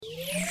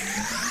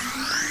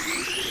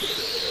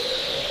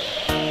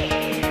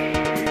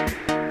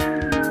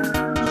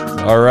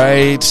All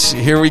right,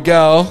 here we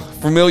go.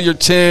 Familiar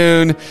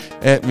tune.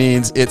 It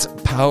means it's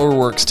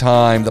PowerWorks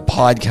time, the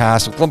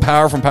podcast with Glenn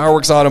Power from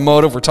PowerWorks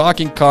Automotive. We're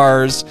talking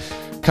cars,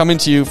 coming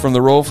to you from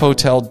the Rove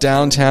Hotel,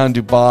 downtown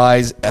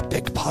Dubai's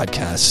epic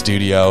podcast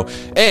studio,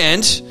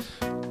 and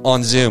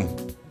on Zoom.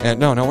 And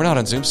no, we're not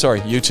on Zoom. Sorry,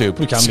 YouTube.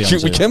 We can be on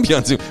Zoom. We can be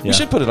on Zoom. Yeah. We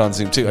should put it on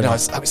Zoom too. Yeah. No,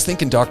 I was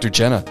thinking Dr.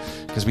 Jenna,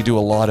 because we do a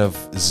lot of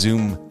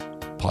Zoom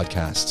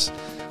podcasts.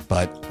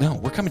 But no,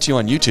 we're coming to you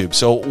on YouTube.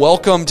 So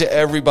welcome to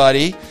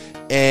everybody,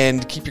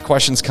 and keep your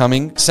questions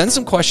coming. Send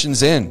some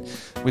questions in.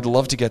 We'd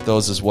love to get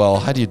those as well.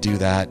 How do you do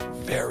that?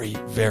 Very,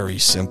 very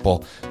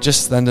simple.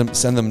 Just send them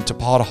to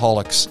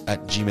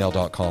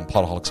podaholics@gmail.com.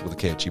 Podaholics with a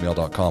K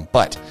 @gmail.com.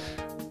 But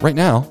right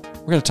now,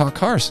 we're going to talk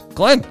cars.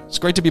 Glenn, it's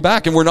great to be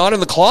back. And we're not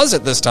in the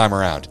closet this time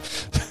around.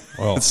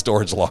 Well,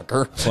 storage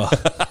locker. Well,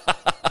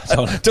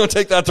 don't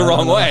take that the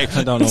wrong way.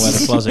 I don't know where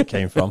the closet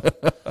came from.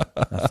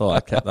 I thought I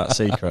kept that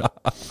secret.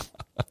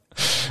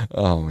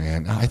 Oh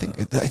man, I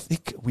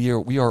think we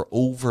are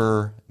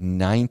over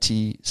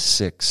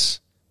 96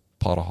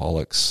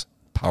 Podaholics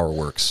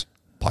PowerWorks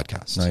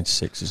podcasts.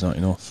 96 is not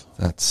enough.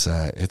 That's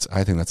I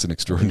think that's an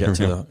extraordinary.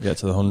 Get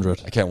to the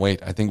 100. I can't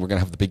wait. I think we're gonna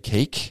have the big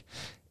cake,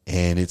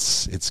 and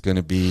it's going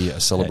to be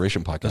a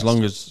celebration podcast. As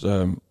long as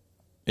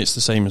it's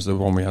the same as the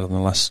one we had on the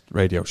last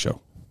radio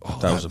show. Oh,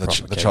 that was a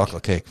proper the cake.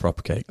 chocolate cake.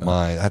 Proper cake.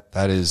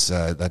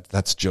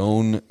 That's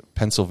Joan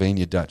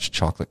Pennsylvania Dutch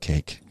chocolate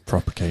cake.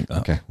 Proper cake. That.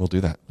 Okay, we'll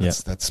do that.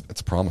 That's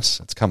a promise.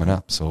 It's coming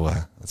up, so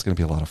it's going to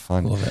be a lot of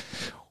fun. Love it.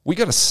 We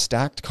got a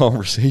stacked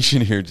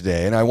conversation here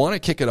today, and I want to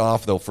kick it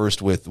off though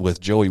first with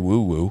Joey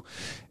Woo Woo,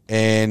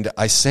 and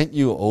I sent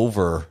you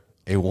over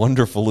a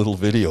wonderful little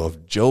video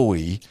of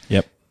Joey.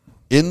 Yep.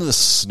 In the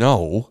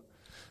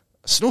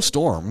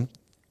snowstorm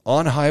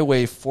on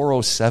Highway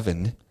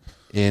 407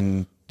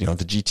 in the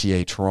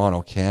GTA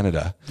Toronto,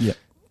 Canada. Yep.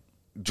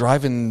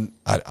 Driving,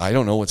 I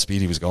don't know what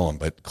speed he was going,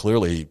 but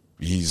clearly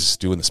he's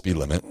doing the speed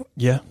limit.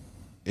 Yeah.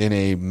 In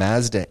a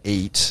Mazda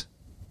 8.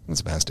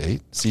 What's a Mazda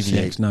 8?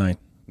 CV8. CX-9.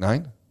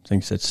 9? I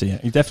think he said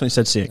CX. He definitely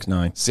said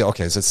CX-9.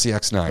 Okay, so it's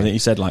CX-9. I think he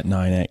said like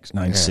 9X,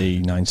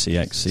 9C,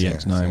 9CX,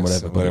 CX-9,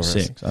 whatever. But it's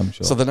 6, I'm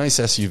sure. So the nice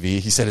SUV,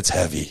 he said it's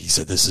heavy. He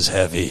said this is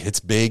heavy. It's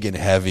big and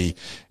heavy.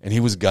 And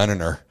he was gunning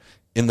her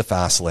in the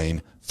fast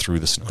lane through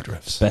the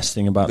snowdrifts. Best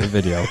thing about the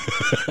video,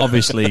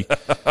 obviously,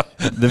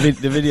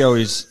 the video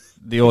is,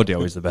 the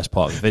audio is the best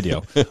part of the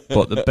video,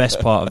 but the best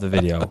part of the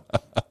video,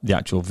 the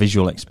actual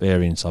visual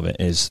experience of it,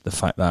 is the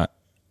fact that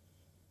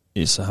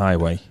it's a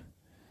highway.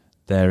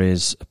 There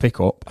is a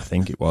pickup, I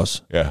think it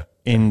was,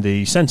 in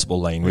the sensible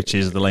lane, which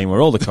is the lane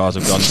where all the cars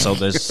have gone, so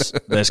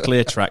there's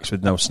clear tracks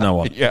with no snow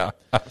on. Yeah,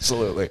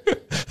 absolutely.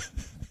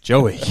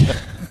 Joey,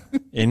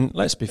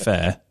 let's be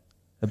fair,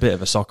 a bit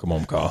of a soccer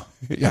mom car.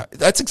 Yeah,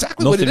 that's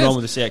exactly what it is. Nothing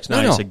wrong with the CX-9.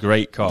 No. It's a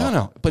great car.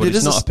 No. But it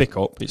it's not a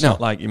pickup. It's not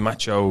like your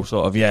macho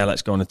sort of,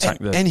 let's go and attack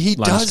the And he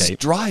landscape.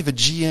 does drive a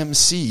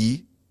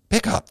GMC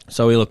pickup.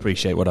 So he'll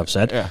appreciate what I've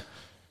said. Yeah.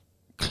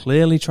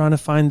 Clearly trying to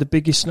find the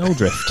biggest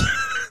snowdrift.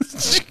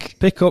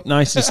 Pick up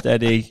nice and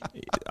steady.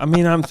 I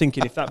mean, I'm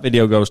thinking if that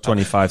video goes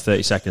 25,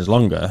 30 seconds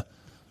longer,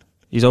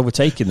 he's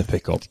overtaking the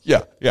pickup.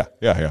 Yeah,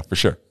 for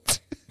sure.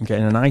 And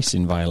getting an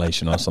icing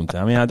violation or something.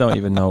 I mean, I don't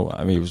even know.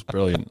 I mean, it was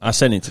brilliant. I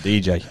sent it to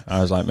DJ.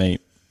 I was like,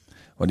 mate,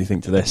 what do you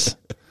think to this?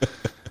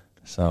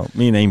 So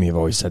me and Amy have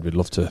always said we'd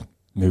love to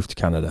move to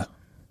Canada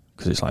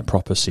because it's like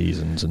proper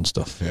seasons and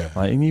stuff. Yeah.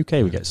 Like in the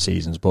UK we get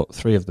seasons, but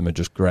 3 of them are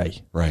just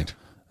grey. Right.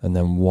 And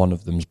then 1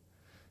 of them's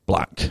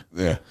black.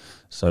 Yeah.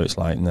 So it's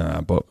like,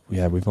 nah, but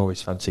yeah, we've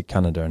always fancied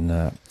Canada, and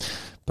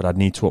but I'd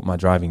need to up my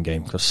driving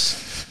game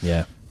because,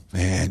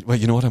 Man, well,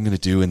 you know what I'm going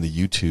to do in the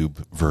YouTube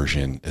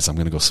version is I'm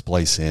going to go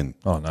splice in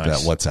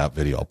that WhatsApp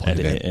video. I'll plug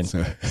it in.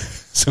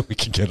 So we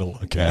can get a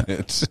look at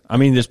it. I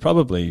mean, there's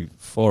probably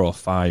 4 or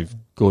 5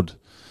 good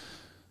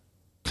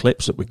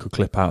clips that we could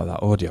clip out of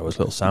that audio as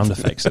little sound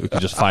effects that we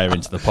could just fire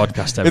into the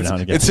podcast every now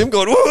and again. It's him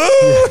going,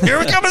 woo! Here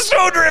we come a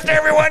snowdrift,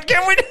 everyone!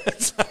 Can we do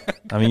this?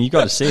 I mean, you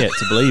got to see it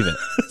to believe it.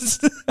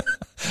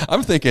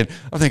 I'm thinking,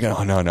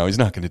 oh no, he's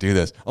not going to do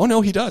this. Oh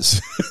no, he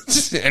does.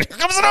 And here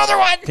comes another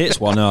one. Hits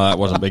one. No, that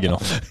wasn't big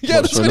enough.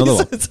 Yeah, that's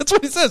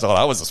what he says. Oh,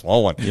 that was a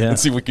small one. Yeah.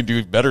 Let's see if we can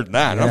do better than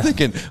that. And I'm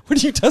thinking,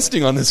 what are you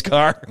testing on this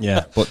car?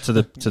 Yeah, but to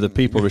the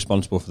people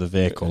responsible for the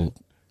vehicle,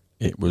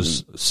 it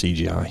was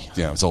CGI.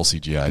 Yeah, it was all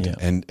CGI. Yeah.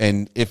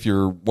 And if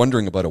you're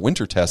wondering about a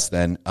winter test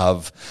then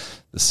of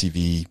the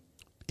CX-9.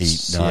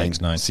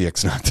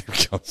 There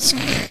we go.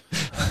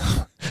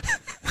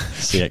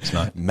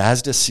 CX-9.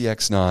 Mazda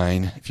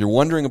CX-9. If you're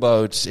wondering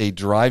about a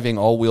driving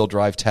all-wheel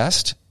drive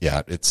test, it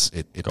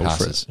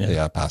passes.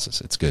 It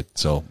passes. It's good.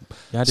 So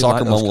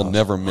Soccer Mom will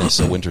never miss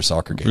a winter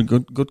soccer game.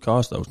 Good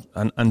cars, though.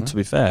 And to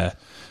be fair,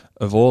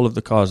 of all of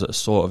the cars that are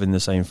sort of in the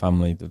same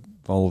family, the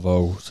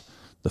Volvos,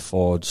 the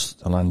Fords,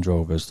 the Land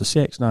Rovers, the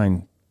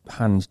CX-9,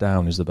 hands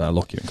down, is the better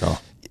looking car.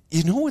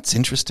 You know what's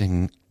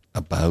interesting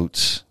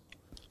about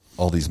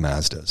all these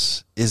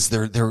Mazdas is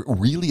they're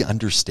really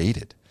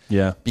understated.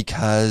 Yeah.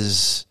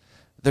 Because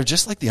they're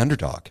just like the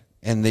underdog.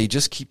 and they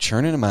just keep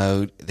churning them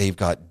out. They've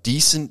got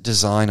decent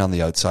design on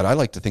the outside. I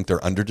like to think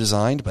they're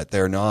under-designed, but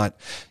they're not.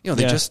 They're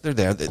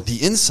there. The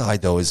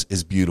inside, though,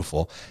 is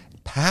beautiful,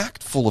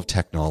 packed full of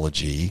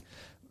technology.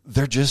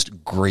 They're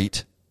just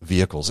great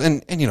vehicles,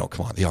 and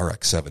come on, the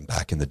RX-7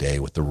 back in the day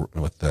with the Wankel,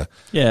 with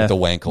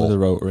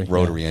the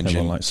rotary engine.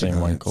 Everyone likes saying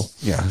Wankel.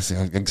 Yeah,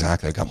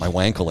 exactly. I got my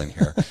Wankel in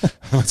here.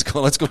 Let's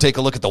go take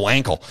a look at the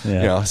Wankel.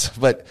 Yeah.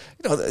 But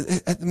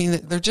I mean,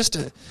 they're just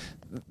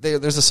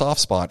there's a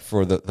soft spot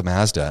for the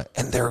Mazda,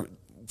 and they're,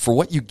 for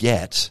what you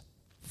get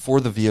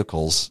for the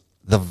vehicles,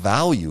 the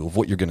value of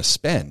what you're going to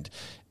spend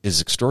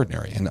is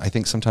extraordinary, and I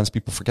think sometimes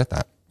people forget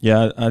that.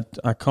 Yeah,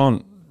 I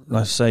can't.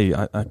 Like I say,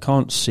 I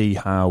can't see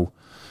how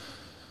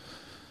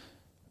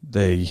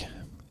they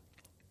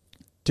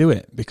do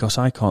it, because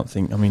I can't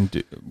think. I mean,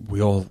 we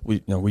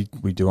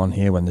do on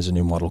here when there's a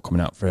new model coming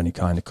out for any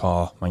kind of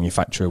car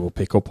manufacturer, we'll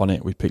pick up on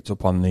it. We picked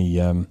up on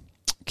the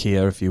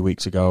Kia a few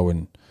weeks ago,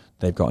 and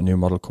they've got a new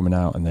model coming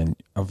out, and then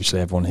obviously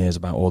everyone hears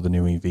about all the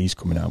new EVs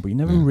coming out, but you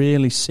never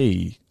really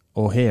see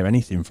or hear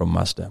anything from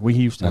Mazda. We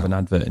used to have an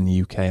advert in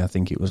the UK. I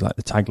think it was like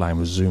the tagline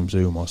was "Zoom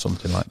Zoom" or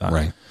something like that.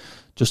 Right.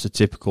 Just a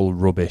typical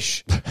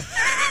rubbish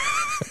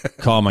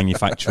car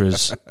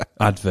manufacturer's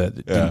advert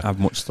that didn't have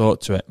much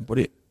thought to it,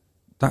 but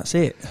that's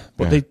it.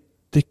 But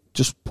they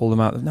just pull them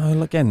out. Now,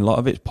 again, a lot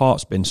of it's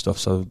parts bin stuff,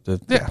 so the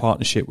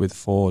partnership with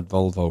Ford,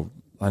 Volvo,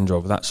 Land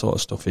Rover, that sort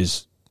of stuff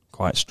is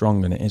quite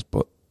strong, and it is,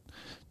 but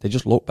they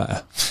just look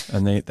better,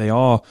 and they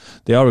are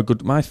a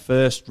good. My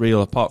first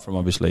real, apart from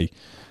obviously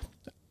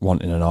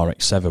wanting an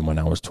RX-7 when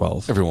I was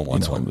 12, everyone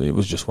wants one. It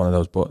was just one of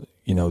those, but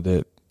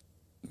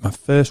my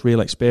first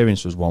real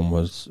experience was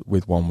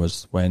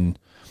when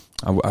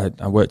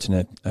I worked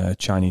in a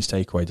Chinese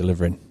takeaway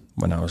delivering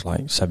when I was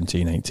like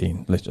 17,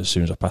 18, as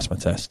soon as I passed my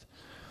test.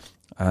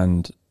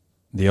 And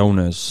the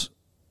owners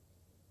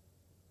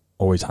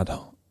always had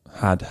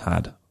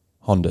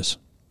Hondas.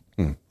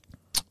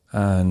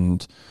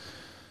 And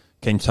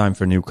came time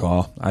for a new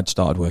car. I'd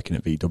started working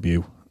at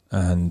VW,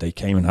 and they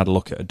came and had a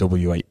look at a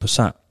W8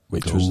 Passat,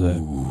 which was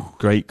a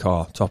great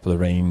car, top of the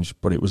range,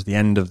 but it was the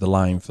end of the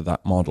line for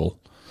that model.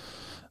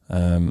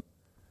 And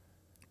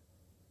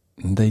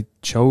they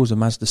chose a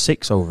Mazda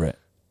 6 over it.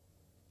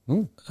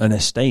 Ooh. An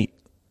estate,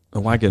 a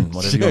wagon,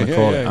 whatever you want to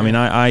call it. I mean,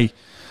 I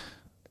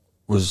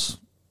was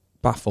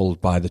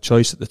baffled by the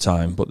choice at the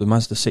time, but the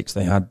Mazda 6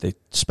 they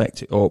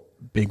spec'd it up,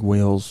 big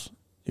wheels,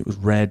 it was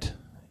red,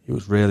 it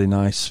was really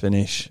nice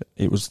finish.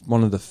 It was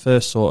one of the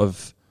first sort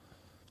of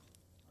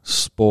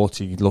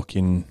sporty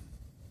looking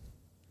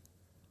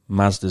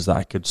Mazdas that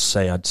I could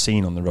say I'd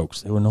seen on the road,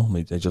 because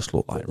they just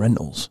looked like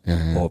rentals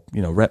or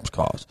reps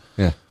cars.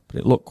 Yeah. But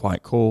it looked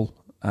quite cool,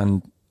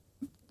 and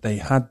they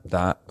had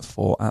that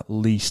for at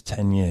least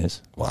 10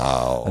 years.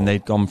 Wow. And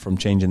they'd gone from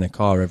changing their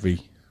car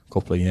every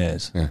couple of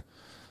years. Yeah.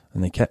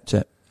 And they kept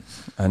it.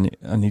 And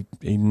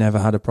he never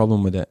had a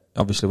problem with it.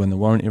 Obviously, when the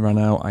warranty ran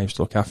out, I used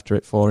to look after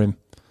it for him.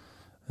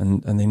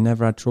 And they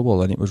never had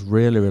trouble. And it was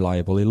really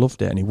reliable. He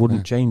loved it, and he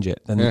wouldn't change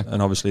it.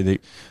 And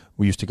obviously,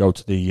 we used to go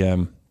to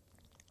the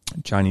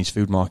Chinese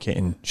food market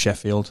in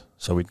Sheffield.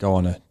 So we'd go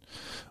on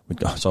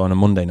a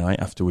Monday night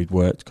after we'd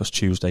worked, because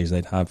Tuesdays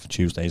they'd have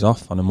Tuesdays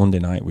off. On a Monday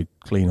night, we'd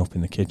clean up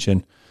in the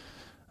kitchen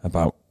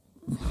about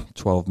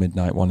 12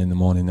 midnight, 1 in the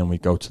morning. Then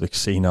we'd go to the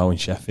casino in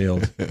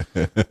Sheffield.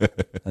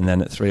 And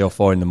then at 3 or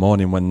 4 in the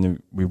morning,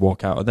 when we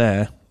walk out of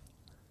there,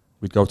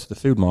 we'd go to the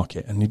food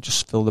market, and he'd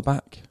just fill the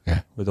back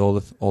with all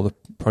the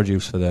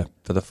produce for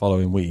the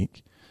following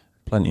week.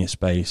 Plenty of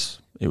space.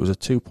 It was a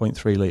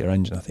 2.3 litre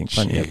engine, I think.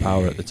 Plenty of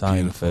power at the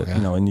time.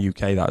 In the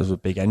UK, that was a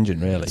big engine,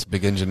 really. It's a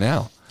big engine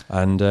now.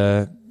 And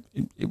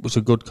it was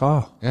a good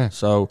car. Yeah.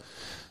 So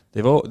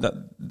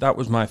that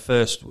was my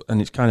first, and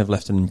it's kind of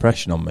left an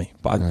impression on me.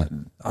 But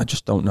I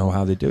just don't know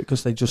how they do it,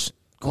 because they just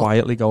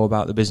quietly go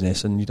about the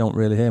business, and you don't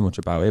really hear much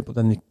about it. But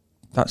then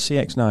that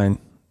CX-9,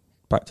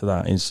 back to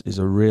that, is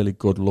a really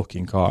good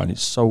looking car, and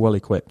it's so well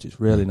equipped.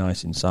 It's really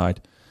nice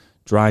inside.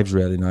 Drives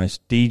really nice.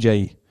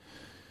 DJ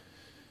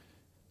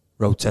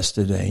road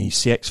tested a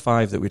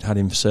CX-5 that we'd had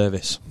in for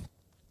service.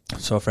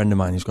 So a friend of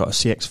mine who's got a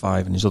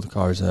CX-5, and his other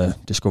car is a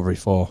Discovery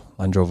 4,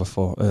 Land Rover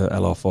 4,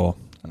 LR4,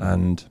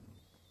 and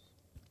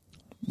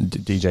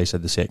DJ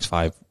said the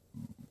CX-5,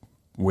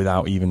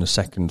 without even a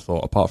second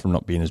thought, apart from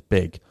not being as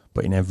big,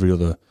 but in every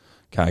other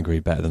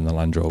category, better than the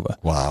Land Rover.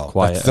 Wow,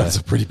 quieter, that's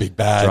a pretty big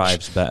badge.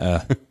 Drives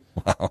better.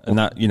 Wow. And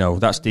that,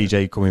 that's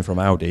DJ coming from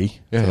Audi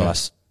for the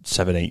last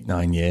 7, 8,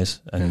 9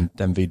 years, and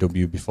then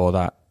VW before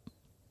that.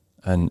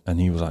 And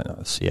he was like, no,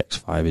 the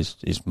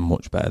CX-5 is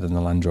much better than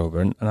the Land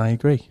Rover, and I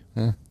agree.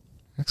 Yeah,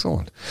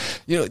 excellent.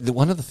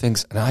 One of the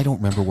things, and I don't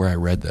remember where I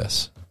read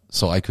this,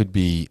 so I could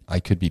be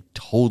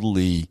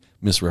totally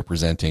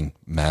misrepresenting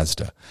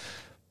Mazda,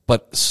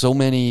 but so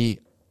many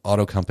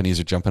auto companies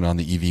are jumping on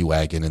the EV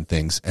wagon and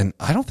things, and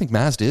I don't think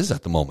Mazda is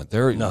at the moment.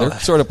 Their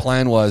sort of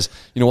plan was,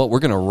 we're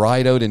going to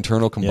ride out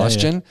internal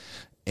combustion,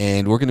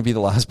 and we're going to be the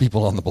last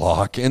people on the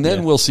block, and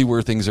then we'll see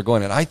where things are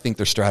going. And I think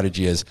their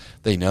strategy is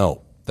they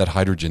know that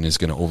hydrogen is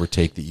going to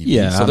overtake the EV.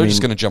 Yeah, so they're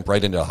just going to jump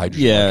right into a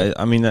hydrogen. Yeah,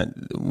 market. I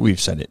mean, we've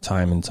said it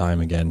time and time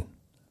again.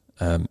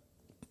 We'll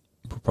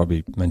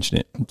probably mention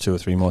it 2 or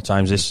 3 more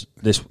times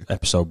this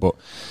episode, but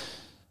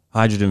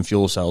hydrogen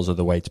fuel cells are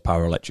the way to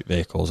power electric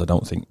vehicles. I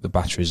don't think the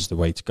batteries is the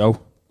way to go.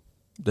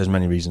 There's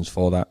many reasons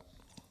for that.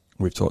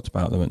 We've talked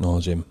about them at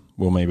nauseam.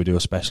 We'll maybe do a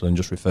special and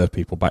just refer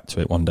people back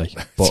to it one day.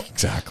 But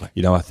exactly.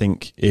 I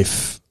think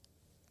if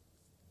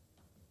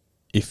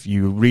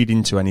you read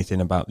into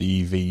anything about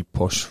the EV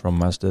push from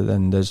Mazda,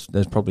 then there's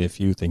probably a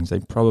few things. They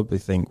probably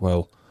think,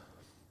 well,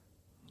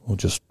 we'll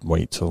just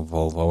wait till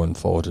Volvo and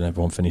Ford and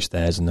everyone finish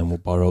theirs and then we'll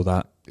borrow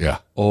that. Yeah.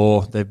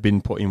 Or they've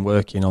been putting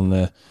work in on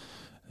the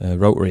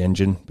rotary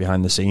engine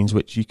behind the scenes,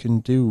 which you can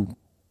do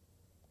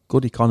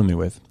good economy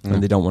with,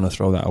 and they don't want to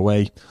throw that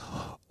away.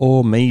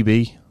 Or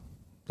maybe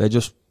they're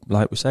just,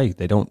 like we say,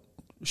 they don't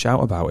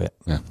shout about it.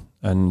 Yeah.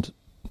 And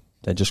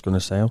they're just going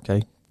to say,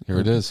 okay, here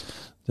it is.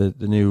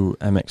 The new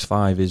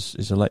MX-5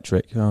 is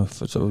electric. Oh,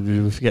 so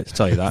we forget to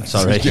tell you that.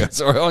 Sorry. Yeah,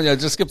 sorry. Oh yeah,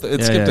 just skipped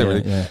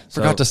everything. Yeah.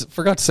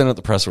 Forgot to send out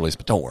the press release,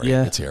 but don't worry,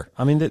 it's here.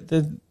 I mean,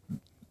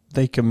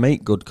 they can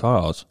make good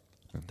cars.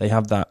 They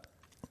have that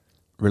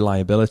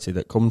reliability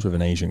that comes with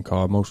an Asian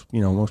car.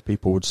 Most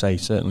people would say,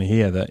 certainly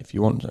here, that if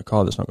you want a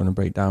car that's not going to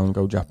break down,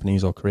 go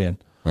Japanese or Korean.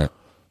 Right.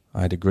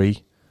 I'd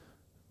agree.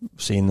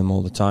 Seeing them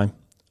all the time,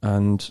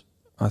 and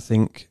I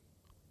think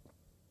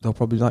they'll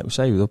probably, like we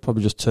say, they'll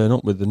probably just turn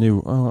up with the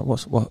new. Oh,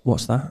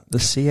 what's that? The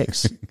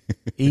CX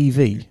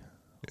EV.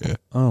 Yeah.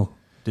 Oh,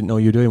 didn't know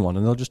you were doing one,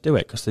 and they'll just do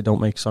it because they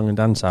don't make song and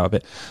dance out of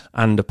it.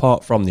 And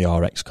apart from the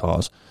RX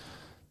cars,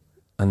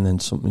 and then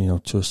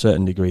some, to a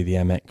certain degree, the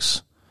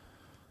MX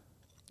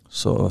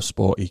sort of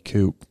sporty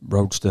coupe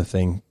roadster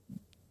thing,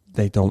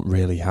 they don't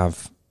really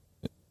have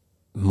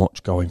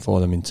much going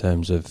for them in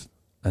terms of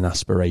an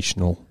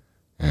aspirational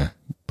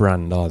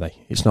brand, are they?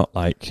 It's not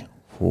like, have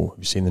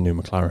you seen the new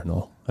McLaren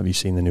or have you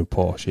seen the new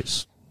Porsche?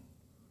 It's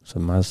a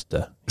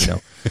Mazda,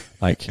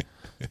 like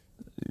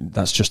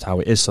that's just how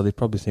it is. So they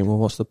probably think, well,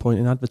 what's the point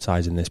in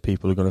advertising this?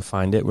 People are going to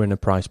find it. We're in a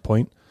price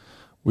point.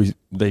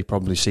 They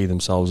probably see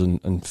themselves,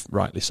 and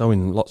rightly so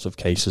in lots of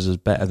cases, as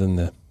better than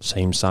the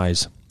same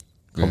size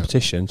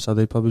competition. So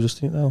they probably just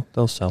think,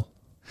 they'll sell.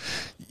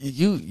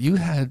 You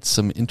had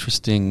some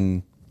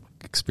interesting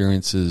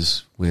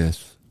experiences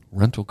with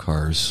rental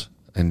cars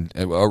and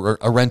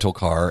a rental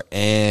car,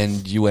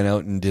 and you went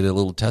out and did a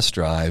little test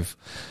drive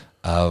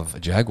of a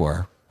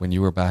Jaguar when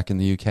you were back in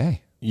the UK.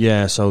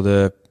 Yeah, so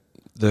the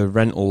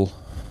rental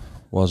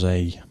was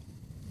the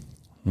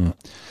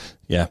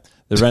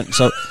rent.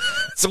 So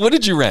so what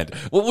did you rent?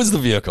 What was the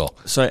vehicle?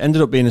 So it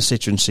ended up being a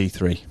Citroen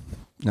C3.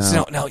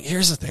 Now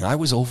here's the thing. I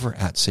was over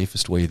at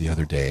Safest Way the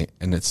other day,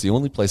 and it's the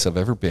only place I've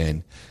ever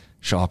been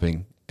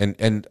shopping.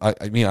 And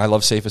I mean, I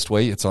love Safest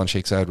Way. It's on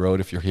Sheikh Zayed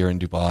Road. If you're here in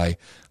Dubai,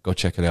 go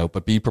check it out.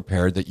 But be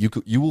prepared that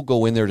you will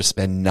go in there to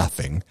spend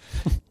nothing,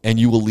 and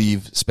you will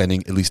leave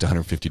spending at least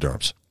 150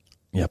 dirhams.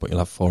 Yeah, but you'll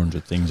have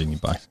 400 things in your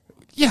bag.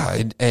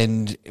 Yeah,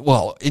 and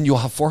you'll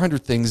have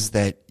 400 things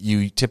that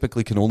you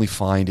typically can only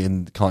find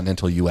in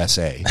continental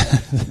USA.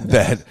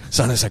 That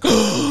Sana's like,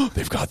 oh,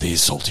 they've got these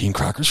saltine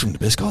crackers from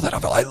Nabisco that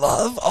I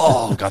love.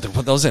 Oh, got to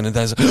put those in. And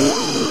then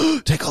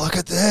take a look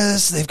at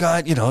this. They've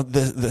got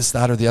this,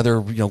 that, or the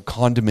other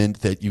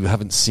condiment that you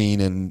haven't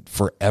seen in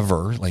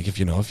forever. Like if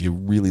you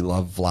really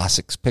love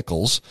Vlasic's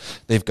pickles,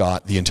 they've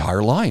got the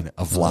entire line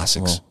of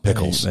Vlasic's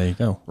pickles. There you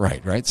go.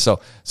 Right.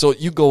 So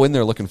you go in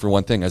there looking for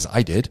one thing, as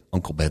I did.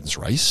 Uncle Ben's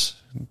rice.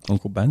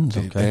 Uncle Ben's,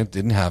 okay. They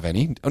didn't have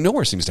any.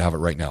 Nowhere seems to have it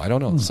right now. I don't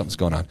know. Something's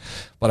going on.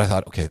 But I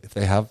thought, okay,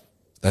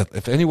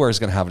 if anywhere is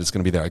going to have it, it's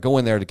going to be there. I go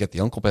in there to get the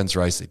Uncle Ben's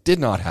rice. They did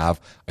not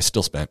have. I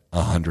still spent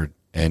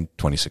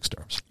 126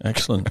 dirhams.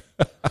 Excellent.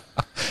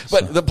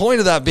 But the point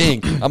of that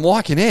being, I'm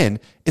walking in,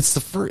 it's the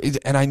first,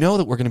 and I know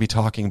that we're going to be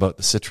talking about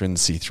the Citroen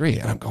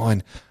C3, and I'm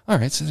going, all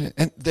right,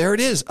 and there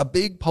it is, a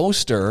big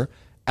poster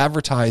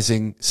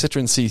advertising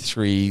Citroen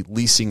C3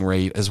 leasing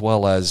rate, as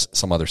well as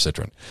some other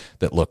Citroen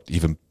that looked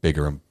even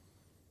bigger and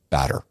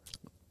badder.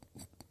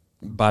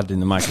 Bad in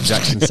the Michael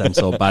Jackson sense,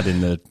 or bad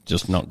in the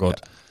just not good?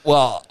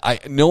 Well,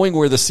 knowing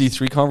where the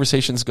C3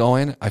 conversation's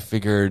going, I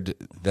figured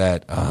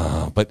that,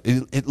 but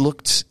it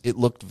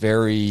looked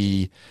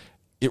very.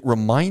 It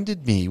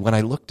reminded me, when I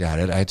looked at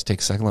it, I had to take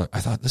a second look. I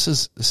thought, this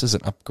is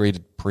an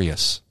upgraded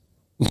Prius.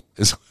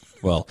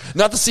 Well,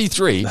 not the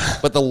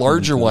C3, but the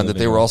larger one that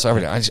they were also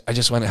advertising. I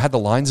just went, it had the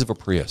lines of a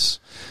Prius.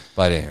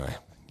 But anyway.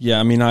 Yeah,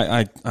 I mean,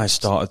 I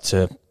started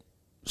to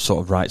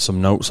sort of write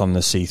some notes on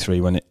the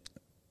C3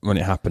 when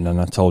it happened,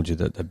 and I told you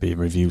that there'd be a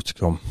review to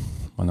come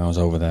when I was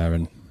over there.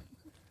 And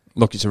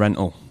look, it's a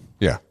rental.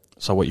 Yeah.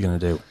 So what are you going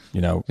to do?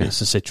 It's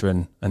a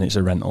Citroen and it's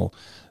a rental.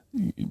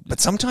 But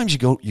sometimes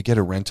you get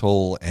a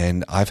rental,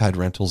 and I've had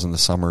rentals in the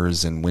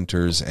summers and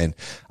winters, and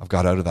I've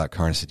got out of that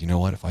car and said, you know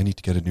what, if I need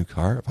to get a new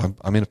car, if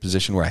I'm in a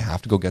position where I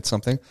have to go get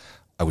something,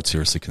 I would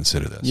seriously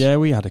consider this. Yeah,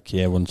 we had a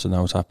Kia once, and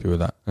I was happy with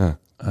that. Yeah.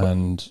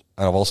 And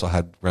I've also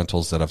had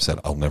rentals that I've said,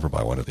 I'll never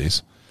buy one of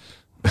these.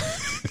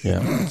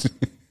 Yeah.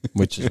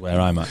 which is where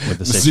I'm at with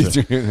the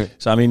Citroen.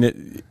 So, I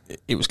mean,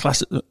 it was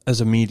classed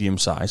as a medium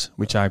size,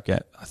 which I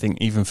get. I think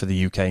even for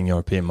the UK and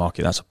European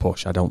market, that's a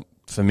push.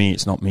 For me,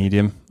 it's not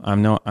medium.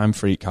 I'm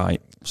freak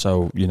height.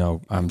 So,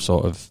 I'm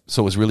sort of...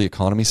 So it was really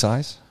economy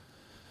size?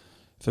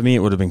 For me, it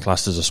would have been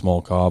classed as a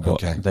small car,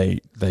 but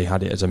they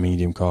had it as a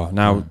medium car.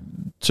 Now,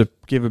 to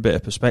give a bit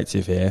of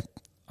perspective here,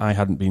 I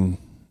hadn't been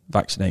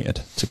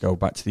vaccinated to go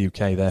back to the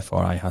UK.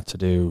 Therefore, I had to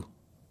do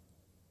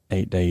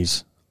 8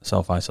 days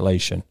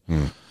self-isolation.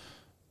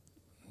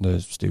 The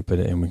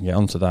stupidity, and we can get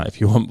onto that if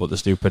you want, but the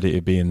stupidity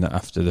being that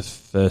after the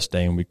first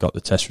day and we got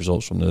the test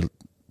results from the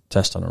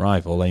test on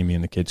arrival, Amy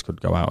and the kids could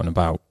go out and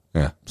about.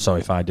 Yeah. So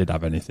if I did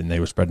have anything, they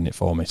were spreading it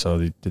for me, so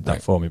they did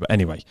that for me. But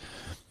anyway,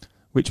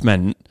 which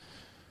meant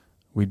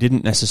we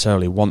didn't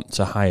necessarily want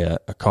to hire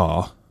a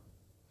car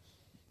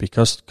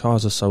because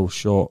cars are so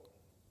short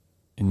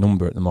in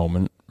number at the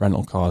moment.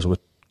 Rental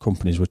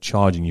companies were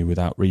charging you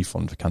without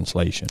refund for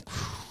cancellation.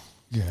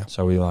 Yeah.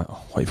 So we were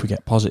like, what if we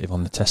get positive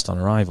on the test on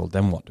arrival?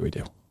 Then what do we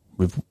do?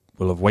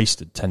 We'll have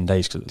wasted 10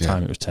 days, because at the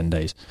time it was 10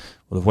 days.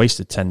 We'll have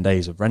wasted 10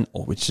 days of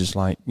rental, which is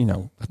like,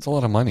 that's a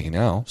lot of money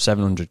now.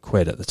 700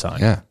 quid at the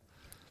time. Yeah.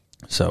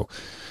 So,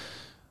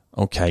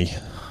 okay,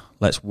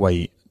 let's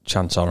wait,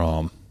 chance our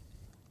arm,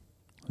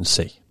 and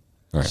see.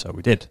 Right. So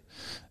we did.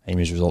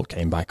 Amy's result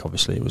came back.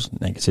 Obviously, it was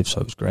negative, so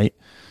it was great.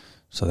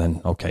 So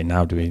then, okay,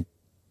 now we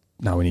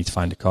need to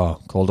find a car.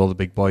 Called all the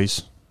big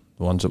boys,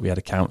 the ones that we had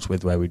accounts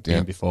with where we'd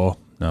been before.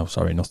 No,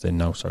 sorry, nothing.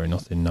 No, sorry,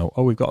 nothing. No.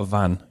 Oh, we've got a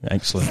van.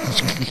 Excellent.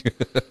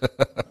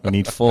 We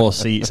need 4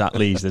 seats at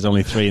least. There's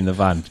only 3 in the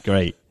van.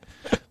 Great.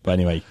 But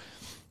anyway,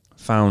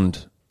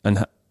 found,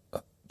 and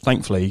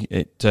thankfully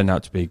it turned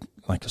out to be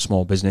like a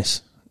small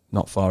business,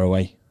 not far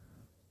away.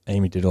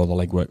 Amy did all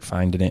the legwork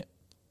finding it,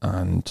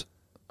 and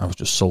I was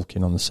just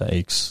sulking on the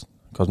settings.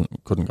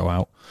 Couldn't go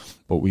out.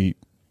 But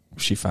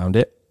she found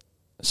it.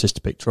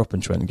 Sister picked her up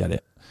and she went and get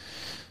it.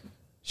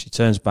 She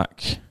turns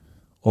back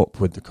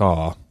up with the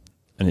car,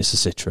 and it's a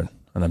Citroen,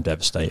 and I'm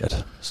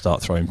devastated.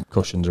 Start throwing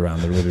cushions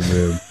around the living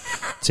room,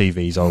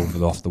 TV's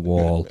off the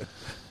wall.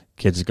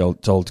 Kids are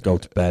told to go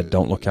to bed.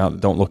 Don't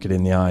look it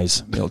in the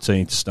eyes. It'll turn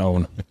you to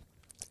stone.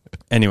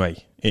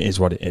 Anyway, it is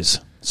what it is.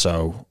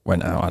 So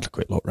went out, had a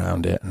quick look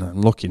around it, and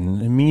I'm looking,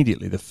 and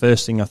immediately the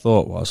first thing I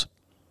thought was,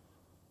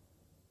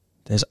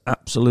 there's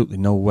absolutely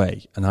no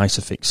way an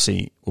Isofix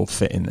seat will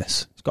fit in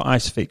this. It's got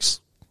Isofix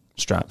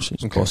straps,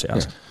 of course it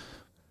has. Yeah.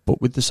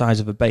 But with the size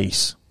of a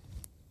base,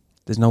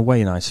 there's no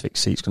way an Isofix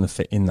seat's going to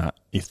fit in that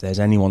if there's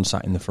anyone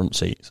sat in the front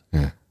seats.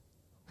 Yeah.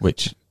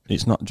 Which,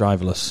 it's not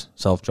driverless,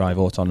 self-drive,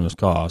 autonomous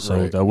car,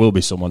 so there will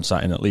be someone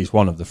sat in at least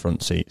one of the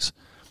front seats.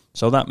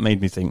 So that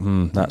made me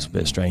think, that's a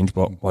bit strange,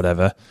 but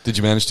whatever. Did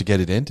you manage to get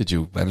it in? Did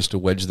you manage to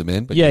wedge them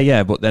in? But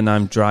but then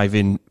I'm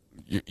driving...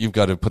 You've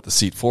got to put the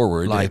seat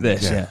forward. Like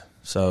this, yeah.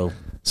 So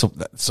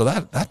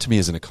that to me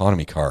is an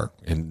economy car.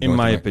 In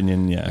my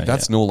opinion, yeah.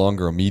 That's no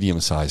longer a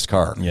medium-sized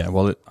car. Yeah,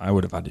 well, I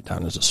would have had it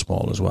down as a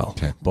small as well.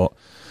 Okay. But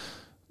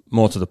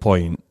more to the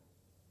point...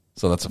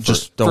 So that's a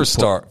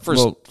Citroen,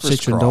 cross.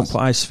 don't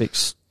put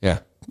Isofix...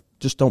 Yeah.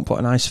 Just don't put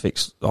an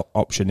Isofix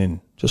option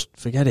in. Just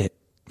forget it.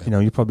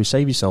 You probably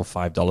save yourself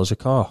 $5 a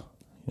car.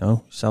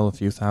 Sell a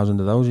few thousand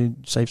of those, you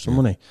save some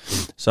money.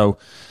 So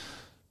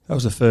that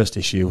was the first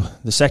issue.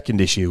 The second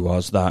issue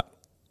was that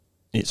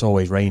it's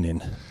always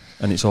raining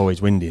and it's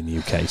always windy in the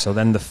UK. So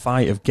then the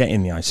fight of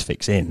getting the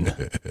Isofix in,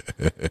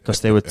 because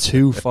they were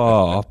too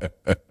far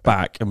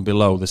back and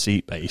below the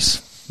seat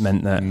base,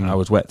 meant that I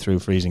was wet through,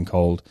 freezing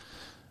cold.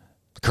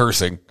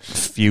 Cursing.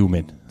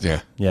 Fuming.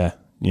 Yeah. Yeah,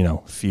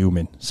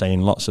 fuming.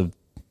 Saying lots of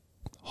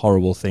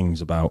horrible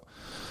things about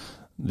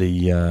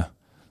the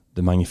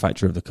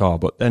manufacturer of the car.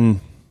 But then,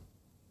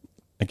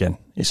 again,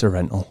 it's a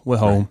rental. We're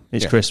home.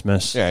 It's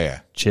Christmas.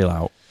 Yeah. Chill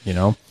out,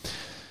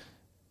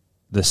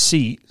 The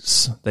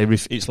seats,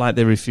 it's like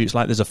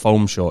there's a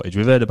foam shortage.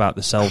 We've heard about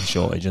the cell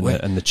shortage and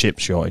the chip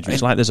shortage.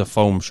 It's like there's a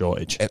foam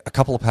shortage. A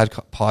couple of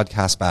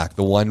podcasts back,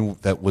 the one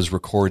that was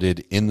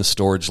recorded in the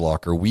storage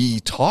locker, we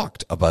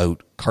talked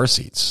about car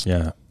seats.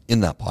 Yeah.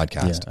 In that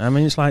podcast. Yeah. I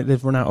mean, it's like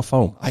they've run out of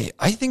foam.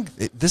 I think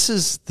this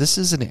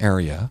is an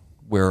area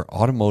where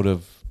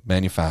automotive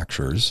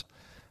manufacturers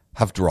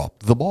have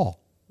dropped the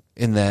ball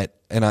in that,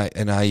 and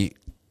I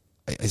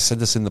said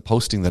this in the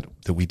posting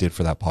that we did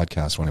for that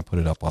podcast when I put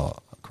it up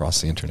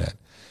across the internet.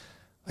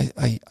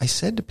 I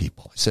said to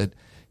people,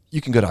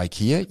 you can go to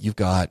IKEA, you've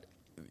got,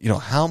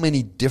 how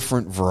many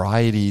different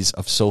varieties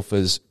of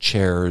sofas,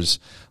 chairs,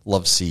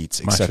 love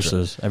seats,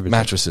 etc.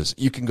 Mattresses.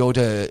 You can go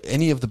to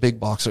any of the big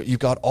box. You've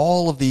got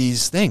all of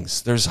these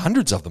things. There's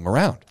hundreds of them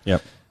around.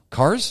 Yep.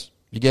 Cars,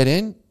 you get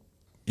in,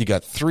 you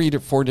got 3 to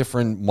 4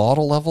 different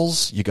model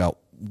levels. You got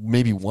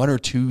maybe 1 or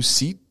 2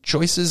 seat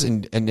choices,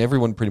 and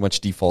everyone pretty much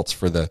defaults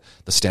for the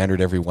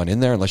standard everyone in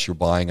there, unless you're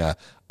buying a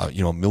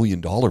 $1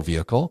 million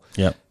vehicle.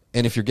 Yep.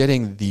 And if you're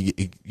getting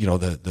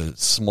the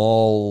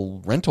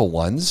small rental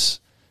ones,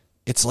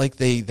 it's like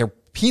they're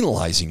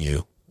penalizing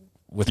you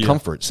with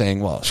comfort, saying,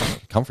 well,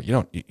 comfort,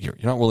 you're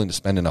not willing to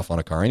spend enough on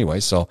a car anyway,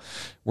 so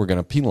we're going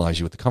to penalize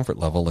you with the comfort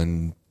level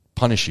and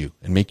punish you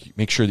and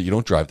make sure that you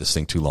don't drive this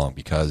thing too long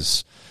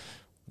because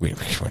we're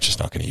just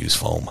not going to use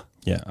foam.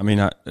 Yeah, I mean,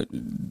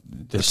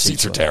 the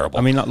seats are terrible.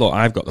 I mean, look,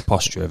 I've got the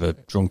posture of a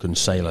drunken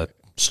sailor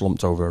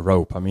slumped over a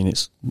rope. I mean,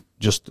 it's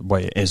just the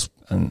way it is,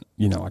 and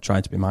I try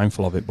to be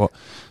mindful of it, but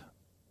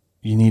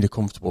you need a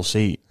comfortable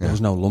seat. There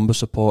was no lumbar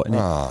support in it.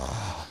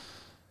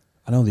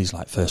 I know these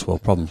first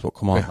world problems, but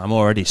come on, I'm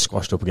already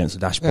squashed up against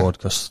the dashboard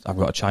because I've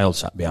got a child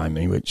sat behind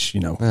me, which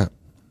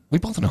We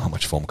both know how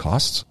much foam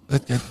costs.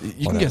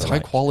 You can get high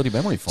quality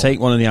memory foam. Take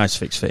one of the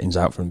ISOFIX fittings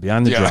out from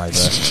behind the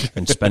driver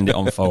and spend it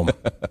on foam,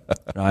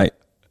 right?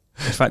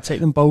 In fact, take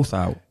them both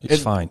out.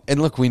 It's fine.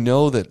 And look, we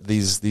know that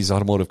these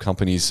automotive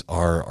companies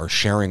are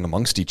sharing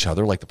amongst each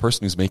other. Like the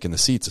person who's making the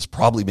seats is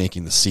probably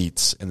making the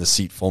seats and the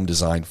seat foam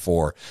design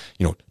for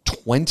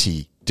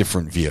 20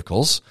 different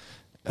vehicles.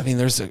 I mean,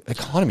 there's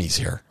economies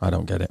here. I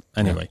don't get it.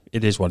 Anyway,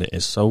 It is what it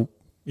is. So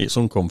it's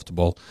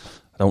uncomfortable.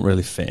 I don't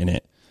really fit in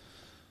it.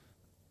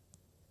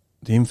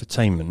 The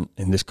infotainment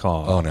in this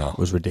car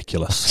was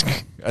ridiculous.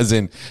 As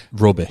in?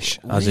 Rubbish.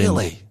 As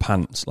really? In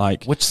pants.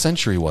 Which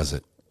century was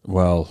it?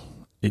 Well,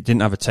 it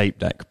didn't have a tape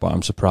deck, but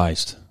I'm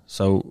surprised.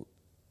 So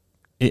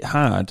it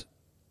had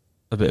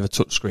a bit of a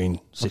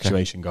touchscreen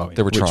situation going,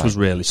 which was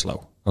really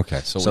slow. Okay.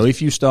 So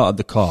if you started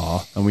the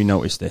car, and we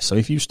noticed this, so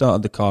if you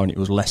started the car and it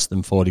was less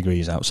than 4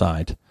 degrees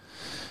outside,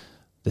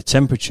 the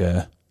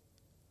temperature,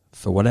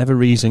 for whatever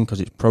reason, because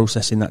it's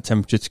processing that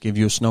temperature to give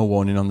you a snow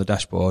warning on the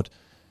dashboard,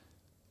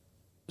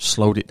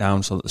 slowed it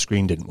down so that the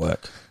screen didn't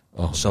work.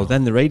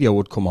 Then the radio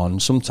would come on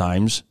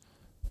sometimes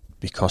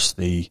because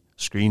the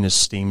screen has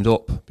steamed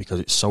up because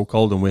it's so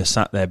cold and we're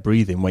sat there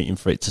breathing waiting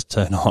for it to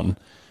turn on.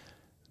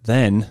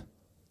 Then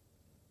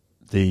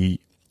the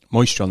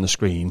moisture on the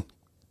screen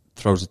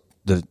throws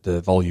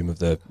the volume of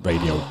the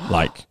radio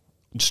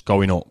just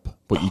going up,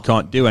 but you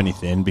can't do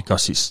anything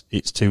because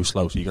it's too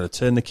slow. So you've got to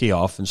turn the key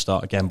off and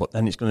start again, but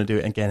then it's going to do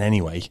it again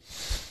anyway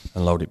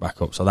and load it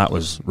back up. So that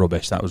was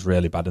rubbish. That was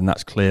really bad, and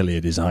that's clearly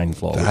a design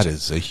flaw. That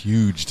is a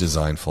huge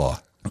design flaw.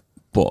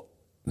 But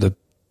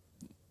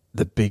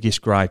the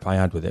biggest gripe I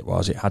had with it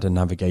was it had a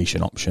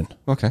navigation option.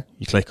 Okay.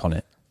 You click on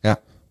it. Yeah.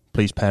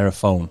 Please pair a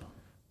phone.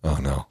 Oh,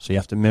 no. So you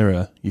have to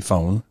mirror your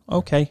phone.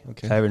 Okay.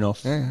 Fair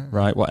enough. Yeah.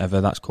 Right, whatever,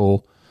 that's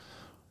cool.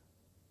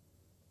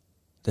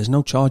 There's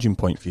no charging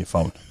point for your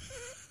phone.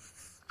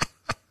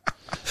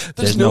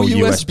 There's no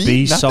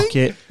USB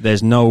socket.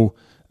 There's no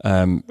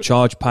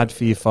charge pad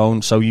for your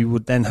phone. So you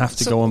would then have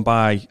to go and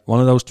buy one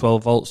of those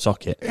 12-volt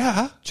socket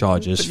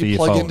chargers for your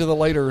phone. You plug into the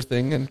lighter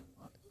thing and...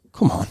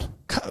 Come on.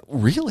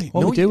 Really?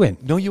 What are we doing?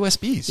 No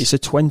USBs.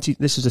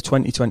 This is a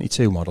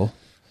 2022 model.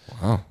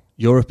 Wow.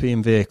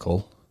 European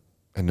vehicle.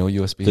 And no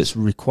USBs. That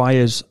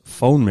requires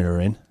phone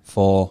mirroring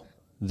for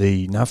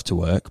the nav to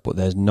work, but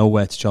there's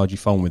nowhere to charge your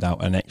phone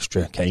without an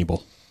extra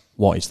cable.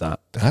 What is that?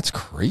 That's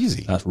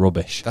crazy. That's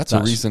rubbish. That's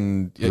a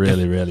reason.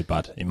 Really, really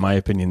bad. In my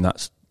opinion,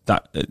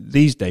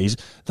 these days,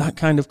 that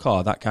kind of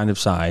car, that kind of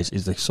size,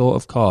 is the sort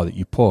of car that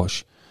you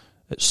push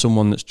at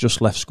someone that's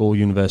just left school,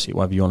 university,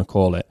 whatever you want to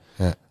call it,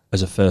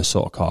 as a first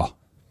sort of car.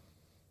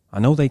 I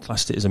know they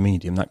classed it as a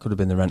medium. That could have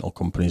been the rental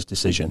company's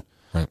decision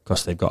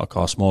because they've got a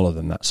car smaller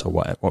than that. So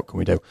what can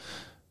we do?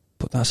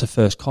 But that's a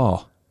first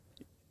car.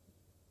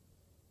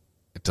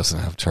 It doesn't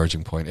have a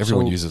charging point.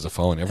 Everyone uses a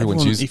phone.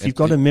 Everyone's using. If you've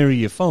got to mirror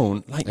your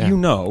phone, you're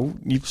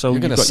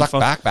going to suck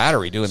back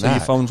battery doing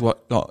that. So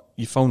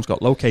your phone's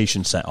got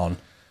location set on,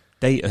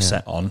 data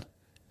set on,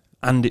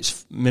 and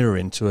it's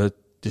mirroring to a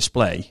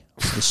display,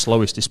 the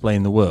slowest display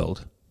in the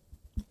world.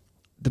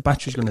 The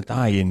battery's going to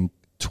die in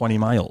 20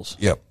 miles.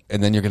 Yep.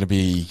 And then you're going to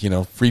be,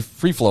 free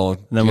flowing.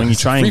 And then when you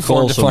try and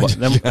call someone,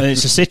 and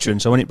it's a Citroen,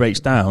 so when it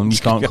breaks down, you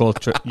can't call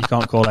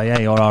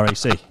AA or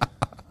RAC.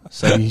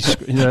 So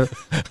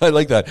I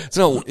like that.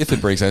 So if it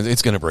breaks down,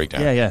 it's going to break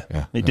down.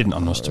 Yeah. It didn't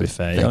on us, to be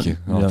fair. Thank you.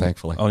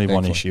 Thankfully. Only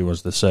one issue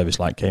was the service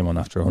light came on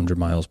after 100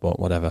 miles, but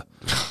whatever.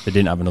 They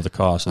didn't have another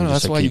car, so they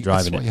just said keep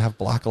driving it. That's why you have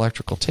black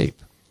electrical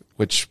tape,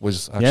 which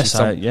was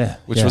actually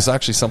was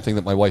actually something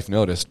that my wife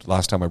noticed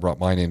last time I brought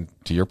mine in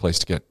to your place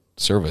to get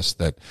service,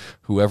 that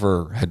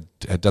whoever had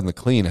done the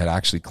clean had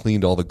actually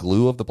cleaned all the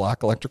glue of the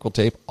black electrical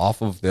tape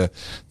off of the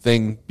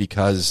thing,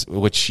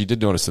 which she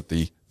did notice that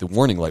the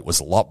warning light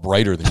was a lot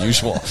brighter than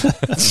usual.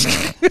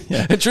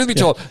 And truth be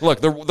told, look,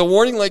 the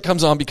warning light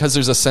comes on because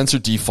there's a sensor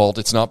default.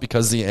 It's not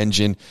because the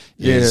engine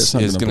is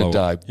going to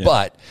die. Yeah.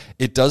 But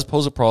it does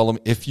pose a problem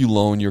if you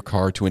loan your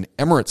car to an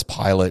Emirates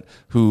pilot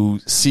who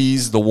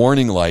sees the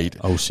warning light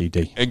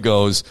OCD and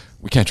goes,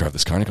 "We can't drive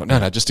this car." And I go,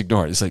 "No, just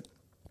ignore it." It's like,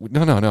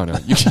 No.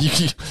 You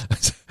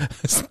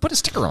put a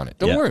sticker on it.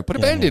 Don't worry. Put a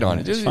Band-Aid on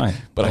it. It's fine.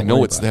 But I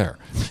know it's there.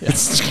 Yeah.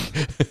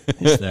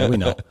 It's there. We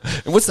know.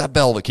 And what's that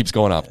bell that keeps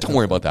going off? Don't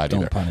worry about that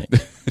either.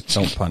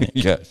 Don't panic.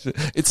 Yeah.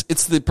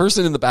 It's the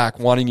person in the back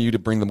wanting you to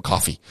bring them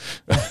coffee.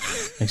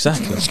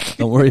 Exactly.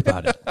 Don't worry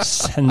about it.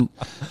 Send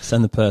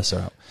the purser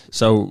out.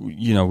 So,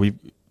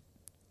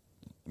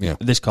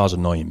 this car's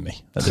annoying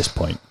me at this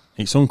point.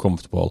 It's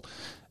uncomfortable.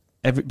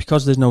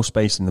 Because there's no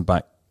space in the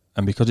back,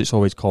 and because it's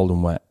always cold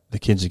and wet, the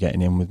kids are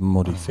getting in with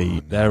muddy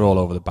feet. They're all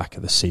over the back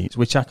of the seats,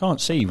 which I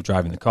can't see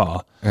driving the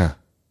car. Yeah.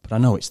 But but I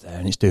know it's there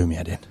and it's doing me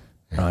head in,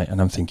 right? And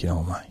I'm thinking,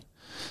 oh my.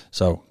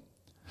 So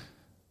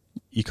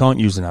you can't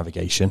use the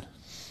navigation.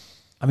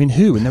 I mean,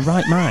 who in their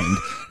right mind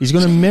is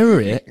going to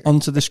mirror it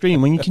onto the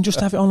screen when you can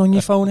just have it on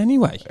your phone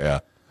anyway?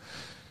 Yeah.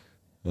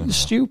 It's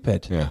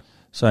stupid. Yeah.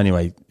 So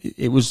anyway,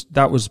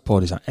 that was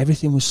poor design.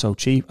 Everything was so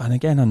cheap. And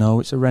again, I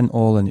know it's a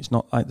rental and it's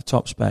not like the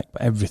top spec,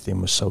 but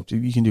everything was so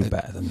cheap. You can do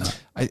better than that.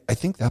 I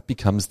think that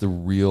becomes the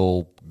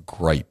real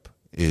gripe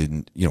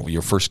in,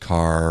 your first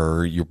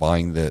car, you're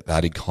buying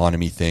that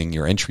economy thing,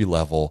 your entry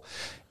level.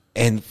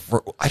 And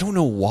I don't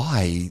know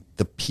why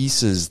the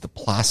pieces, the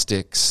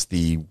plastics,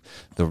 the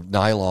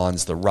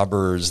nylons, the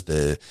rubbers,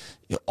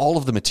 all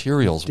of the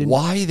materials,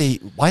 why they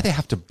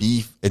have to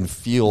be and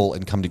feel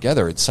and come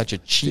together in such a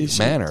cheap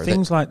manner.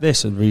 Things like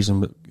this are the reason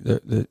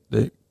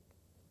that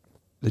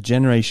the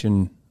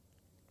generation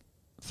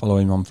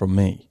following on from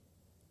me,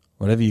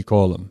 whatever you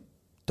call them,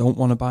 don't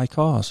want to buy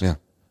cars. Yeah.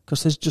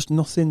 Because there's just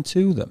nothing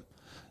to them.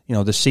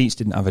 The seats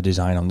didn't have a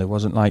design on. There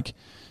wasn't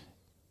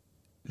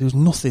there was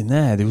nothing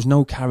there. There was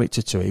no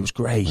character to it. It was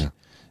grey. Yeah.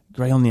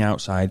 Grey on the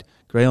outside,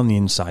 grey on the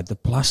inside. The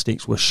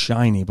plastics were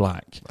shiny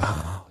black.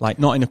 Like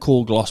not in a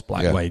cool gloss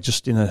black way,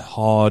 just in a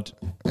hard,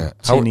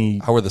 tinny...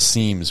 How were the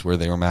seams where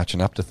they were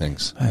matching up to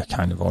things?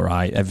 Kind of all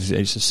right.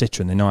 It's a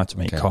Citroen. They know how to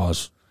make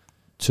cars.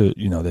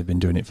 They've been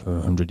doing it for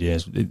 100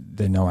 years.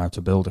 They know how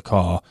to build a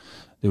car.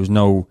 There was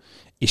no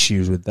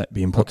issues with that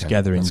being put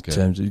together in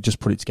terms of... You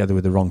just put it together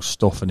with the wrong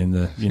stuff and in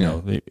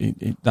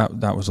the...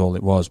 that was all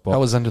it was. But that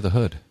was under the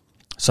hood.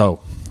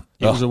 So,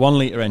 it was a 1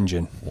 litre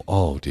engine.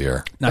 Oh,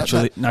 dear.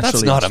 Naturally,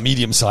 that's not a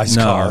medium-sized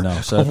car. No.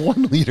 So, a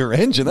 1 litre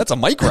engine, that's a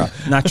micro.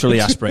 Naturally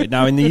aspirated.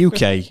 Now, in the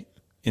UK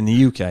and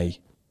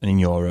in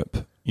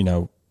Europe,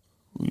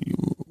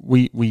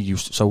 we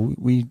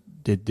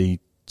did the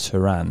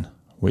Touran,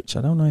 which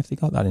I don't know if they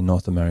got that in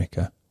North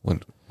America.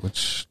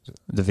 Which?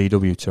 The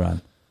VW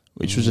Touran,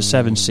 which was a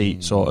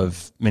 7-seat sort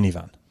of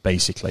minivan,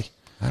 basically.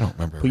 I don't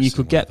remember. But you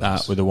could get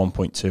that with a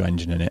 1.2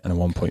 engine in it and a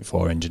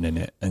 1.4 engine in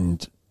it,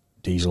 and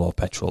diesel or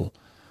petrol.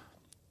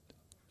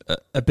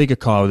 A bigger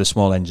car with a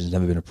small engine has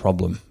never been a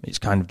problem. It's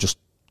kind of just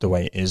the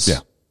way it is. Yeah.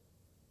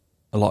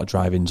 A lot of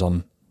drivings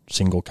on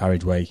single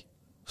carriageway,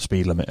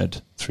 speed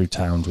limited through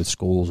towns with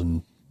schools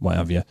and what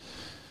have you.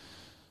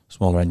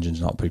 Smaller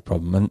engine's not a big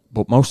problem,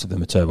 but most of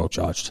them are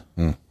turbocharged.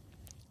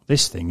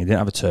 This thing, it didn't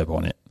have a turbo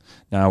on it.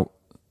 Now,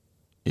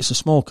 it's a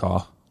small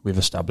car. We've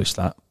established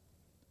that.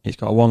 It's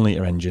got a 1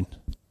 litre engine.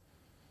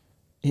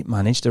 It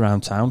managed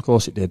around town, of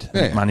course it did.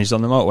 Yeah. It managed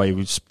on the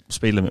motorway.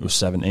 Speed limit was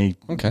 70.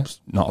 Okay.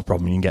 Not a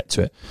problem, you can get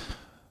to it.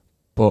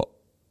 But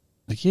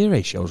the gear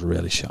ratios are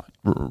really shy.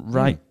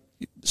 Right,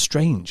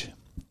 strange.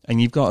 And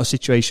you've got a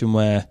situation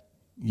where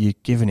you're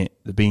giving it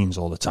the beans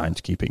all the time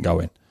to keep it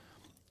going.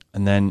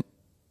 And then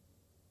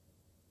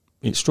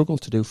it struggled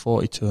to do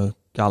 40 to a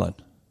gallon.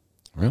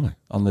 Really?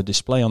 On the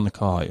display on the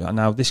car.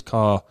 Now, this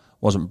car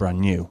wasn't brand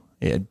new.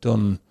 It had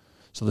done...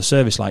 So the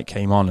service light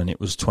came on and it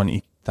was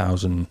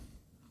 20,000...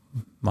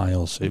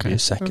 miles, so it'd be a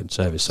second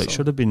service. So it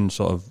should have been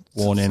sort of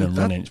worn in and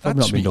running. It's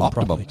probably not been done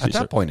properly. At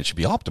that point, it should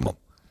be optimum.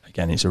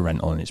 Again, it's a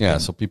rental and it's been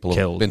so people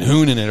killed. have been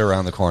hooning it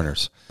around the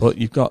corners. But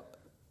you've got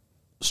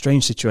a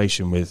strange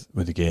situation with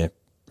the gear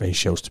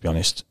ratios, to be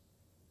honest.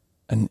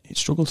 And it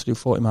struggled to do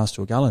 40 miles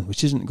to a gallon,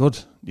 which isn't good.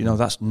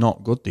 That's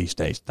not good these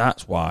days.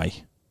 That's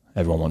why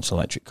everyone wants an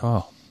electric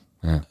car.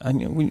 Yeah.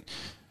 And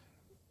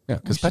yeah,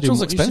 because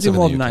petrol's expensive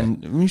in the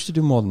UK. We used to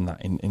do more than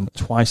that in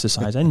twice the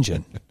size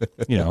engine,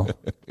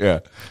 Yeah.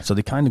 So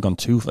they kind of gone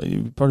too far. It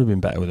would probably been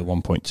better with a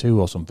 1.2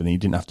 or something. You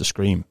didn't have to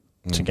scream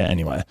to get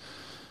anywhere.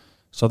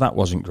 So that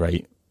wasn't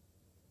great.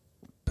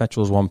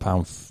 Petrol's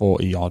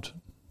 £1.40 odd,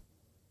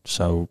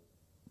 so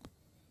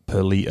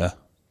per litre.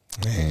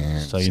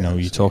 So,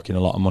 you're talking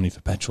a lot of money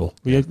for petrol.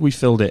 We